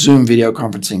 Zoom video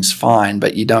conferencing is fine,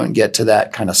 but you don't get to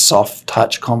that kind of soft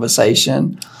touch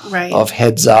conversation of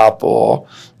heads up or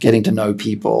getting to know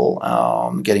people,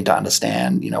 getting to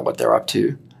understand, what they're up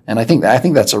to. And I think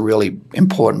that's a really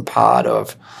important part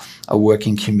of a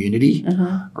working community,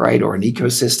 right, or an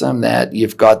ecosystem, that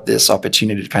you've got this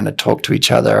opportunity to kind of talk to each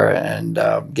other and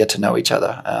get to know each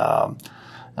other.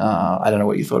 I don't know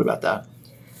what you thought about that.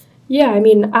 Yeah, I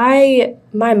mean,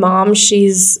 my mom,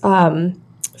 she's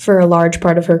for a large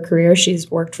part of her career, she's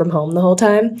worked from home the whole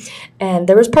time. And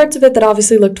there was parts of it that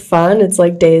obviously looked fun. It's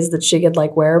like days that she could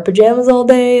like wear her pajamas all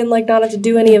day and like not have to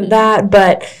do any of that.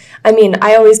 But I mean,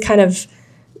 I always kind of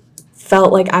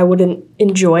felt like I wouldn't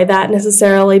enjoy that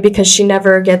necessarily, because she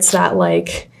never gets that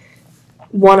like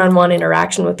one-on-one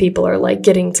interaction with people, or like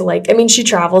getting to like, I mean, she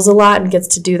travels a lot and gets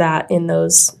to do that in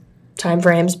those time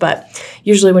frames, but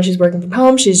usually when she's working from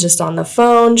home, she's just on the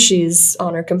phone, she's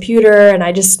on her computer, and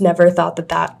I just never thought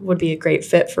that would be a great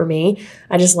fit for me.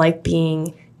 I just like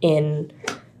being in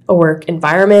a work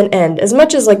environment, and as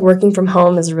much as like working from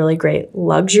home is a really great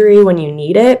luxury when you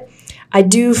need it, I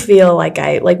do feel like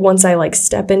once I like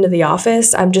step into the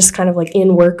office, I'm just kind of like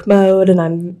in work mode, and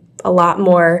I'm a lot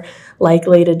more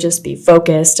likely to just be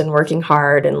focused and working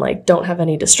hard and like don't have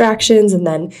any distractions. And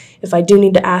then if I do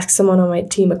need to ask someone on my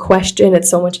team a question, it's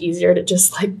so much easier to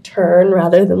just like turn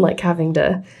rather than like having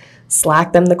to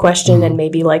Slack them the question, and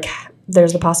maybe like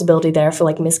there's the possibility there for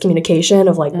like miscommunication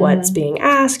of like what's being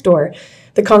asked, or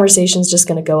the conversation's just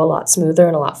going to go a lot smoother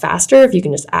and a lot faster if you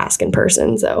can just ask in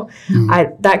person. So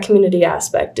that community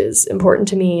aspect is important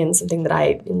to me and something that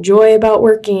I enjoy about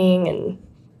working. And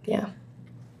yeah.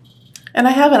 And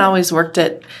I haven't always worked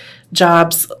at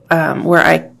jobs where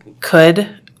I could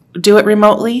do it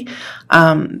remotely.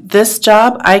 This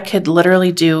job, I could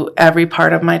literally do every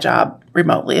part of my job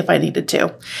remotely if I needed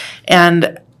to.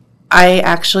 And I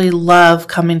actually love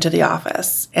coming to the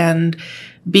office and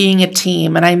being a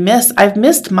team. And I've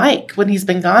missed Mike when he's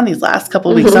been gone these last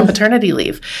couple of weeks on paternity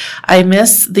leave. I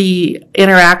miss the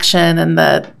interaction and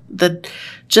the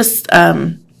just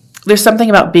there's something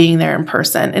about being there in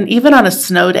person. And even on a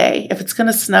snow day, if it's going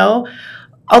to snow,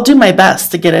 I'll do my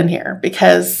best to get in here,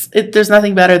 because there's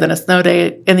nothing better than a snow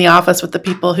day in the office with the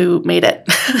people who made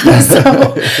it. So,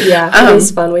 yeah, it is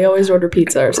fun. We always order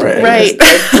pizza or something. Right.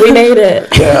 Like, we made it.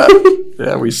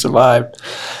 Yeah, we survived.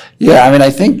 Yeah, I mean, I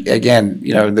think, again,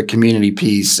 the community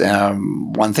piece,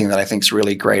 one thing that I think is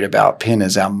really great about PIN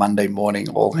is our Monday morning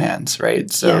all hands,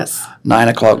 right? So 9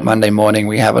 o'clock Monday morning,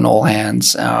 we have an all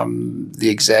hands. The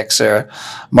execs are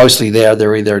mostly there.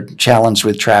 They're either challenged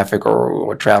with traffic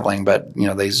or traveling, but,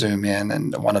 they Zoom in,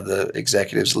 and one of the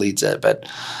executives leads it. But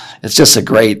it's just a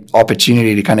great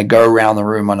opportunity to kind of go around the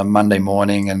room on a Monday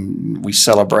morning, and we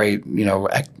celebrate,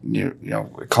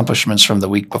 accomplishments from the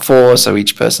week before. So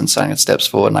each person saying it steps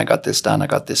forward, and I got this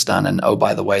done, and oh,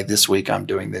 by the way, this week I'm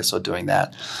doing this or doing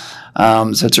that.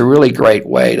 So it's a really great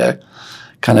way to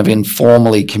kind of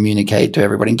informally communicate to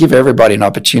everybody and give everybody an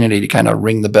opportunity to kind of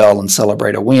ring the bell and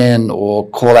celebrate a win, or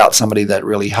call out somebody that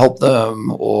really helped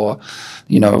them, or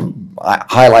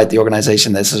highlight the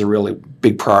organization. This is a really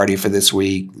big priority for this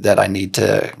week that I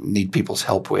need people's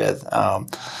help with.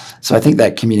 So I think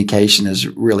that communication is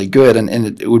really good,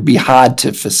 and it would be hard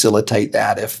to facilitate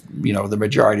that if the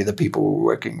majority of the people were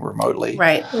working remotely.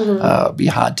 Right. It'd be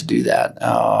hard to do that.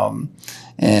 I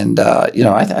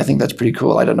think that's pretty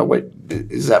cool. I don't know,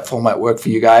 is that format work for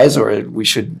you guys, or we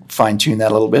should fine tune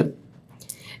that a little bit?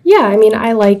 Yeah, I mean,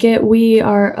 I like it. We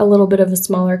are a little bit of a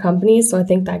smaller company, so I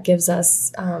think that gives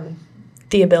us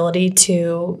the ability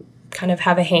to kind of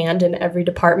have a hand in every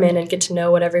department and get to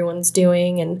know what everyone's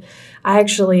doing. And I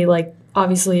actually,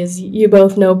 obviously, as you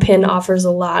both know, PIN offers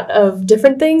a lot of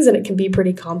different things, and it can be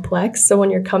pretty complex. So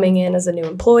when you're coming in as a new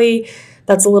employee,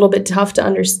 that's a little bit tough to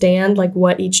understand,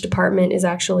 what each department is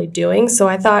actually doing. So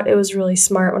I thought it was really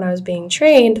smart when I was being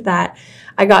trained that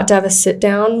I got to have a sit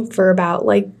down for about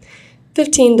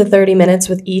 15 to 30 minutes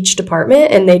with each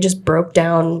department, and they just broke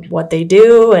down what they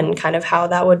do and kind of how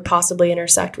that would possibly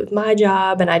intersect with my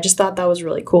job. And I just thought that was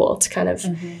really cool to kind of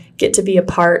get to be a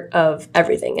part of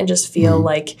everything and just feel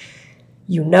like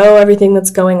everything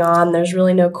that's going on. There's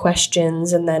really no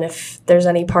questions. And then if there's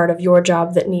any part of your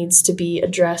job that needs to be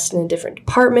addressed in a different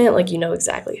department,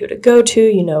 exactly who to go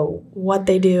to, what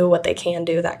they do, what they can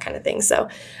do, that kind of thing. So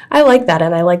I like that.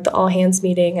 And I like the all hands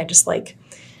meeting. I just like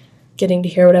getting to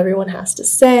hear what everyone has to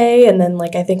say. And then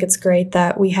I think it's great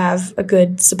that we have a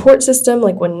good support system.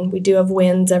 When we do have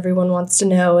wins, everyone wants to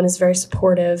know and is very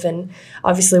supportive. And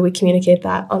obviously we communicate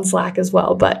that on Slack as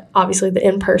well. But obviously the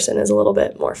in-person is a little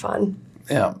bit more fun.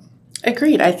 Yeah.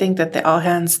 Agreed. I think that the all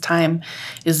hands time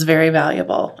is very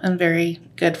valuable and very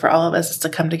good for all of us to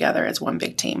come together as one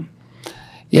big team.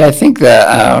 Yeah, I think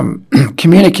that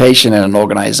communication in an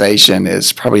organization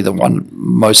is probably the one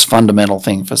most fundamental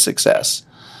thing for success.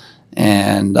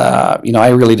 And, I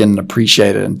really didn't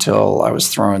appreciate it until I was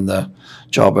thrown the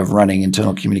job of running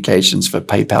internal communications for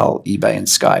PayPal, eBay, and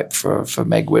Skype for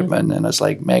Meg Whitman. And I was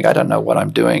like, Meg, I don't know what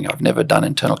I'm doing. I've never done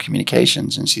internal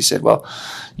communications. And she said, well,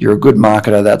 you're a good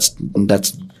marketer. That's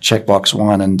checkbox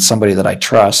 1, and somebody that I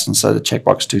trust. And so the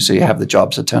checkbox 2, so you have the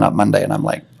jobs to turn up Monday. And I'm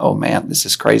like, oh man, this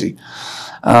is crazy.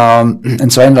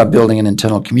 And so I ended up building an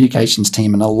internal communications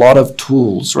team and a lot of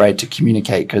tools, right, to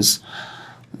communicate, because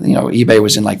eBay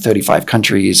was in like 35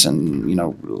 countries,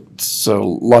 and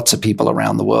so lots of people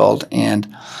around the world. And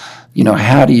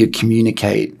how do you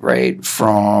communicate, right,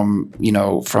 from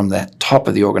the top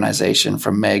of the organization,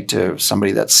 from Meg to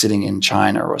somebody that's sitting in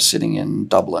China or sitting in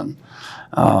Dublin?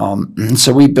 And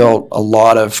so we built a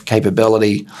lot of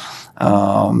capability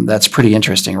that's pretty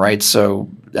interesting, right? So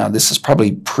this is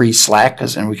probably pre-Slack,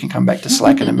 and we can come back to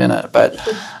Slack in a minute. But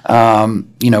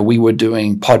we were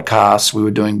doing podcasts, we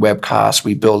were doing webcasts,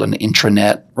 we built an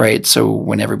intranet, right? So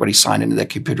when everybody signed into their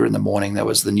computer in the morning, there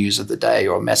was the news of the day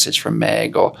or a message from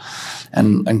Meg,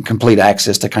 and complete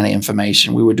access to kind of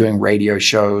information. We were doing radio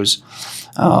shows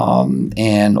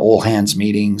and all hands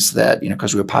meetings that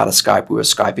because we were part of Skype, we were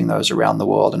Skyping those around the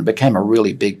world, and it became a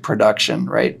really big production,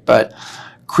 right? But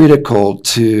critical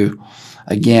to,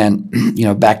 again,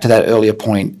 back to that earlier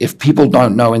point, if people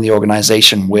don't know in the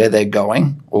organization where they're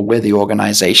going or where the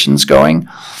organization's going,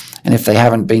 and if they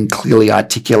haven't been clearly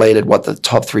articulated what the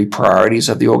top 3 priorities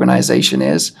of the organization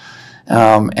is,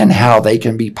 and how they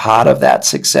can be part of that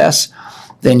success,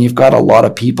 then you've got a lot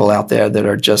of people out there that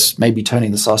are just maybe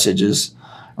turning the sausages,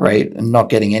 right, and not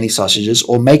getting any sausages,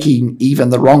 or making even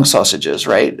the wrong sausages,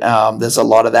 right? There's a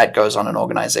lot of that goes on in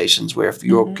organizations where if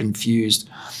you're confused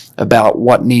about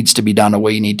what needs to be done or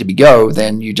where you need to go,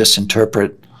 then you just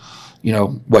interpret,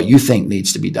 what you think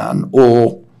needs to be done,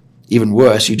 or even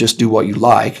worse, you just do what you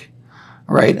like,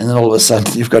 right? And then all of a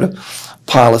sudden you've got a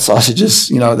pile of sausages,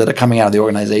 that are coming out of the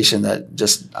organization that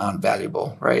just aren't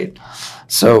valuable, right?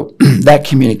 So that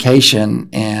communication,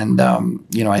 and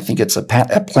I think it's a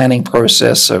planning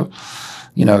process. So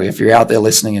if you're out there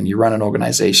listening and you run an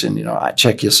organization, I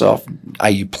check yourself. Are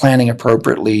you planning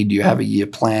appropriately? Do you have a year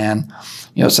plan?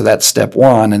 So that's step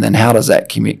 1. And then how does that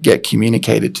get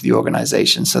communicated to the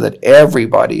organization so that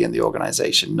everybody in the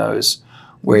organization knows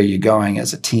where you're going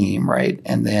as a team, right?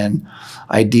 And then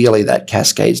ideally that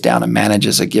cascades down, and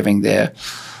managers are giving their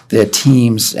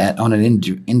teams on an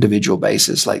individual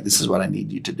basis, like, this is what I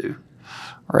need you to do,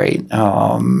 right?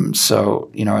 So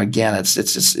again,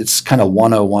 it's kind of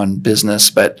 101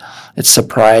 business, but it's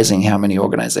surprising how many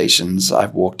organizations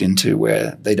I've walked into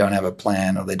where they don't have a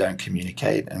plan or they don't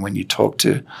communicate. And when you talk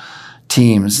to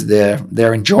teams,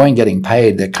 they're enjoying getting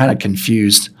paid. They're kind of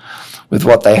confused with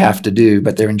what they have to do,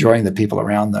 but they're enjoying the people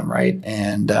around them, right?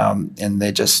 And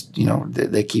they're just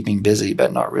they're keeping busy,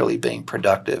 but not really being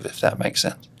productive, if that makes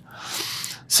sense.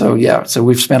 So so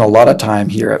we've spent a lot of time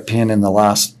here at Penn in the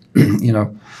last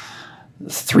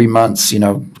 3 months,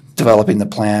 developing the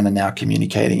plan and now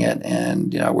communicating it.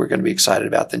 And, we're going to be excited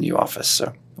about the new office.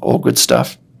 So all good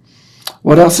stuff.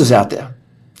 What else is out there?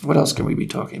 What else can we be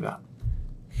talking about?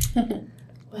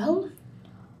 Well,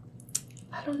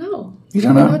 I don't know. You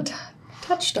don't know? Not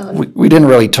touched on. We didn't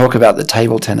really talk about the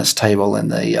table tennis table and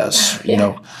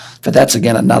the, but that's,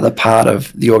 again, another part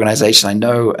of the organization. I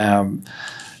know,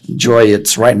 Joy,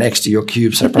 it's right next to your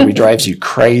cube, so it probably drives you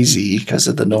crazy because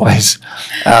of the noise.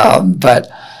 But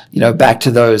back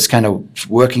to those kind of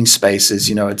working spaces,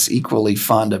 it's equally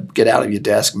fun to get out of your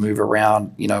desk, move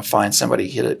around, find somebody,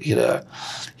 hit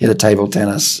a table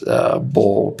tennis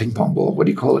ball, ping pong ball. What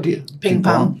do you call it here? Ping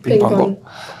pong ball.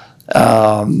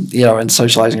 And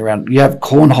socializing around. You have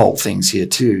cornhole things here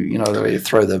too. Where you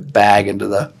throw the bag into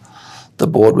the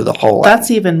board with a hole.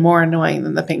 That's even more annoying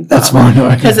than the ping pong. That's more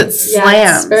annoying because it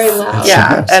slams. It's very loud.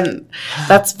 Yeah, and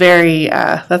that's very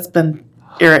that's been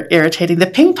irritating. The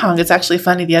ping pong is actually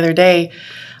funny. The other day,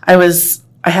 I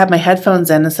had my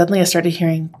headphones in, and suddenly I started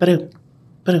hearing ba-doom,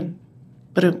 ba-doom,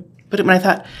 ba-doom, ba-doom, and I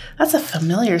thought, that's a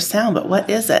familiar sound, but what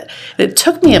is it? And it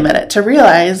took me a minute to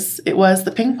realize it was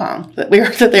the ping pong that they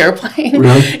were playing.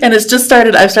 Really? And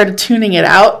I started tuning it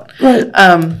out. Right.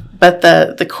 But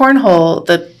the cornhole,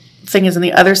 the thing is on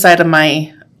the other side of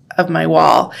my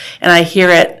wall, and I hear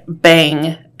it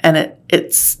bang, and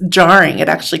it's jarring. It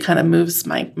actually kind of moves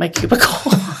my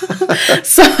cubicle.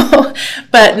 So,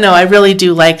 but no, I really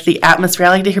do like the atmosphere. I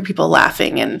like to hear people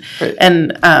laughing and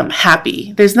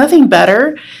happy. There's nothing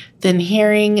better than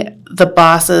hearing the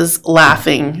bosses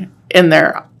laughing in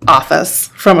their office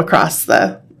from across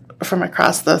the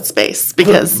space,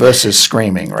 because versus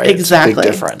screaming, right? Exactly. It's a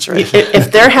big difference, right?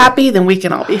 If they're happy, then we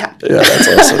can all be happy. Yeah, that's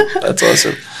awesome. That's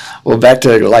awesome. Well, back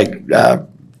to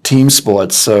team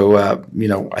sports. So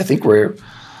I think we're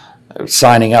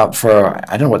signing up for,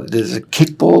 I don't know what, is it a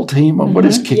kickball team? Or what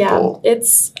is kickball?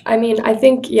 I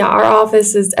think, our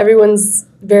office is, everyone's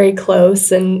very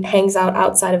close and hangs out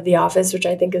outside of the office, which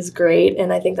I think is great.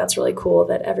 And I think that's really cool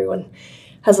that everyone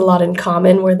has a lot in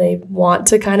common where they want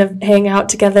to kind of hang out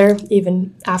together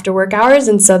even after work hours.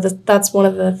 And so that's one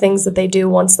of the things that they do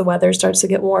once the weather starts to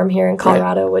get warm here in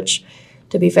Colorado, which,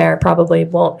 to be fair, probably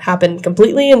won't happen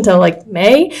completely until like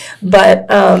May. But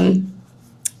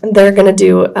they're going to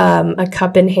do a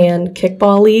cup in hand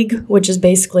kickball league, which is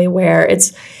basically where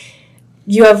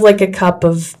you have like a cup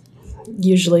of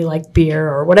usually like beer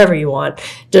or whatever you want,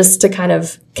 just to kind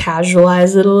of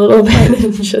casualize it a little bit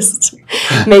and just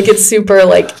make it super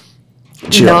like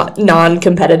not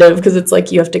non-competitive, because it's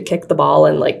like you have to kick the ball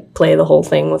and like play the whole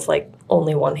thing with like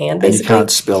only one hand, basically. And you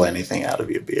can't spill anything out of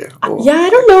your beer. Yeah, I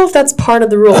don't know if that's part of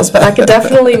the rules, but I could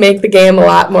definitely make the game a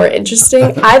lot more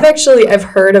interesting. I've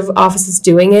heard of offices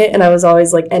doing it, and I was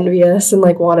always like envious and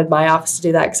like wanted my office to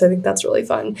do that because I think that's really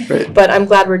fun. Right. But I'm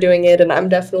glad we're doing it, and I'm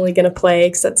definitely going to play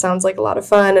because that sounds like a lot of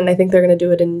fun, and I think they're going to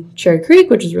do it in Cherry Creek,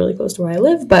 which is really close to where I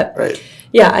live. But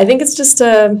yeah, I think it's just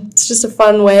a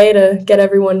fun way to get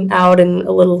everyone out in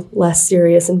a little less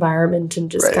serious environment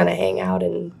and just kind of hang out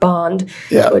and bond,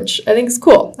 which I think is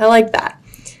cool. I like that.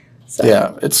 So.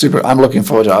 Yeah, it's super. I'm looking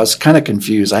forward to it. I was kind of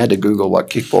confused. I had to Google what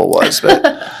kickball was, but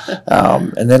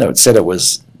and then it said it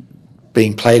was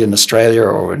being played in Australia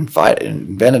or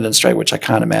invented in Australia, which I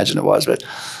can't imagine it was. But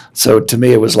so to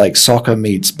me, it was like soccer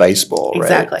meets baseball, right?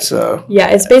 Exactly. So yeah,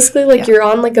 it's basically like you're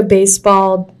on like a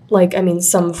baseball,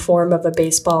 some form of a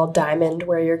baseball diamond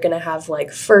where you're going to have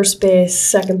like first base,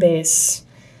 second base,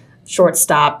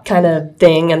 shortstop kind of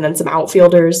thing, and then some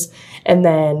outfielders. And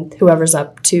then whoever's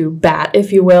up to bat,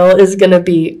 if you will, is going to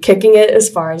be kicking it as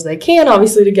far as they can,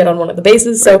 obviously, to get on one of the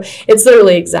bases. Right. So it's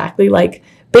literally exactly like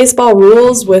baseball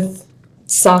rules with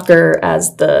soccer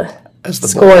as the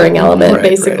scoring element,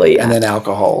 basically. Right. And then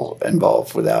alcohol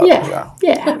involved without.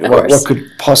 What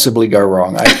could possibly go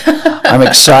wrong? I'm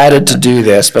excited to do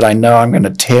this, but I know I'm going to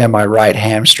tear my right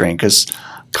hamstring because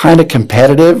kind of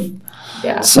competitive.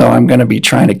 Yeah. So I'm going to be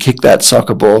trying to kick that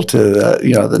soccer ball to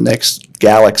the next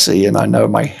galaxy, and I know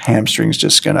my hamstring's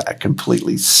just going to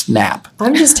completely snap.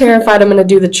 I'm just terrified I'm going to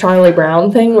do the Charlie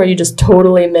Brown thing where you just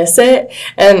totally miss it,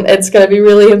 and it's going to be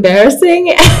really embarrassing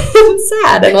and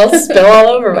sad, and I'll spill all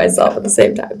over myself at the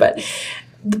same time. But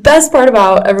the best part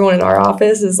about everyone in our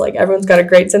office is like everyone's got a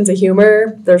great sense of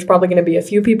humor. There's probably going to be a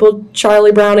few people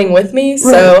Charlie Browning with me,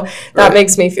 so that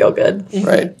makes me feel good.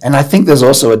 Right. And I think there's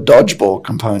also a dodgeball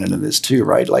component in this too,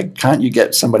 right? Like, can't you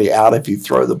get somebody out if you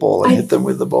throw the ball and hit them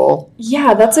with the ball?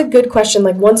 Yeah, that's a good question.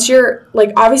 Like, once you're,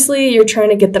 like, obviously you're trying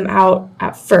to get them out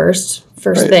at first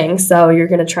thing, so you're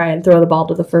going to try and throw the ball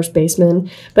to the first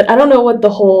baseman. But I don't know what the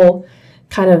whole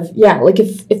kind of, like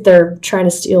if they're trying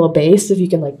to steal a base, if you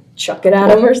can like chuck it at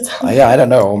them or something. Yeah, I don't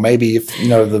know. Or maybe if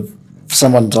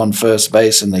someone's on first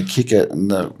base and they kick it and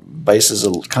the bases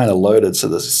are kind of loaded, so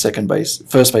the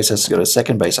first base has to go to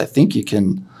second base. I think you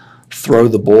can throw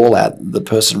the ball at the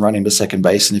person running to second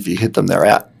base, and if you hit them, they're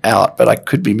out. But I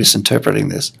could be misinterpreting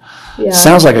this. Yeah.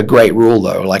 Sounds like a great rule,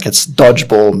 though. Like it's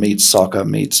dodgeball meets soccer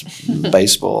meets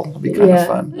baseball. It'd be kind of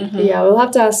fun. Mm-hmm. Yeah, we'll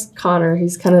have to ask Connor.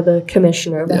 He's kind of the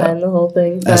commissioner behind the whole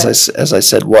thing. As I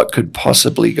said, what could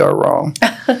possibly go wrong?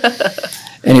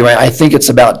 Anyway, I think it's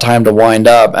about time to wind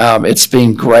up. It's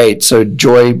been great. So,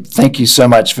 Joy, thank you so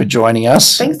much for joining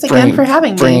us. Thanks again for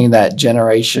having me. Bringing that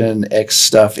Generation X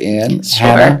stuff in. Sure.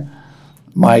 Hannah,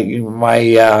 my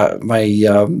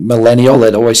millennial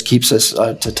that always keeps us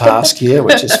to task here,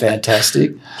 which is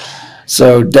fantastic.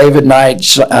 So David Knight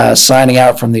signing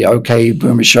out from the OK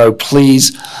Boomer Show.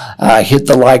 Please hit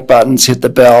the like buttons, hit the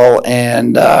bell,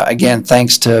 and again,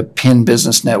 thanks to Penn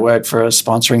Business Network for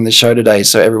sponsoring the show today.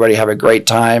 So everybody have a great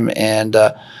time and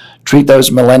treat those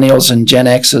millennials and Gen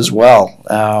X as well.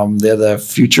 They're the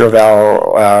future of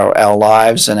our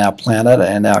lives and our planet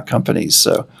and our companies.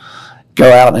 So go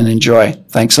out and enjoy.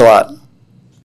 Thanks a lot.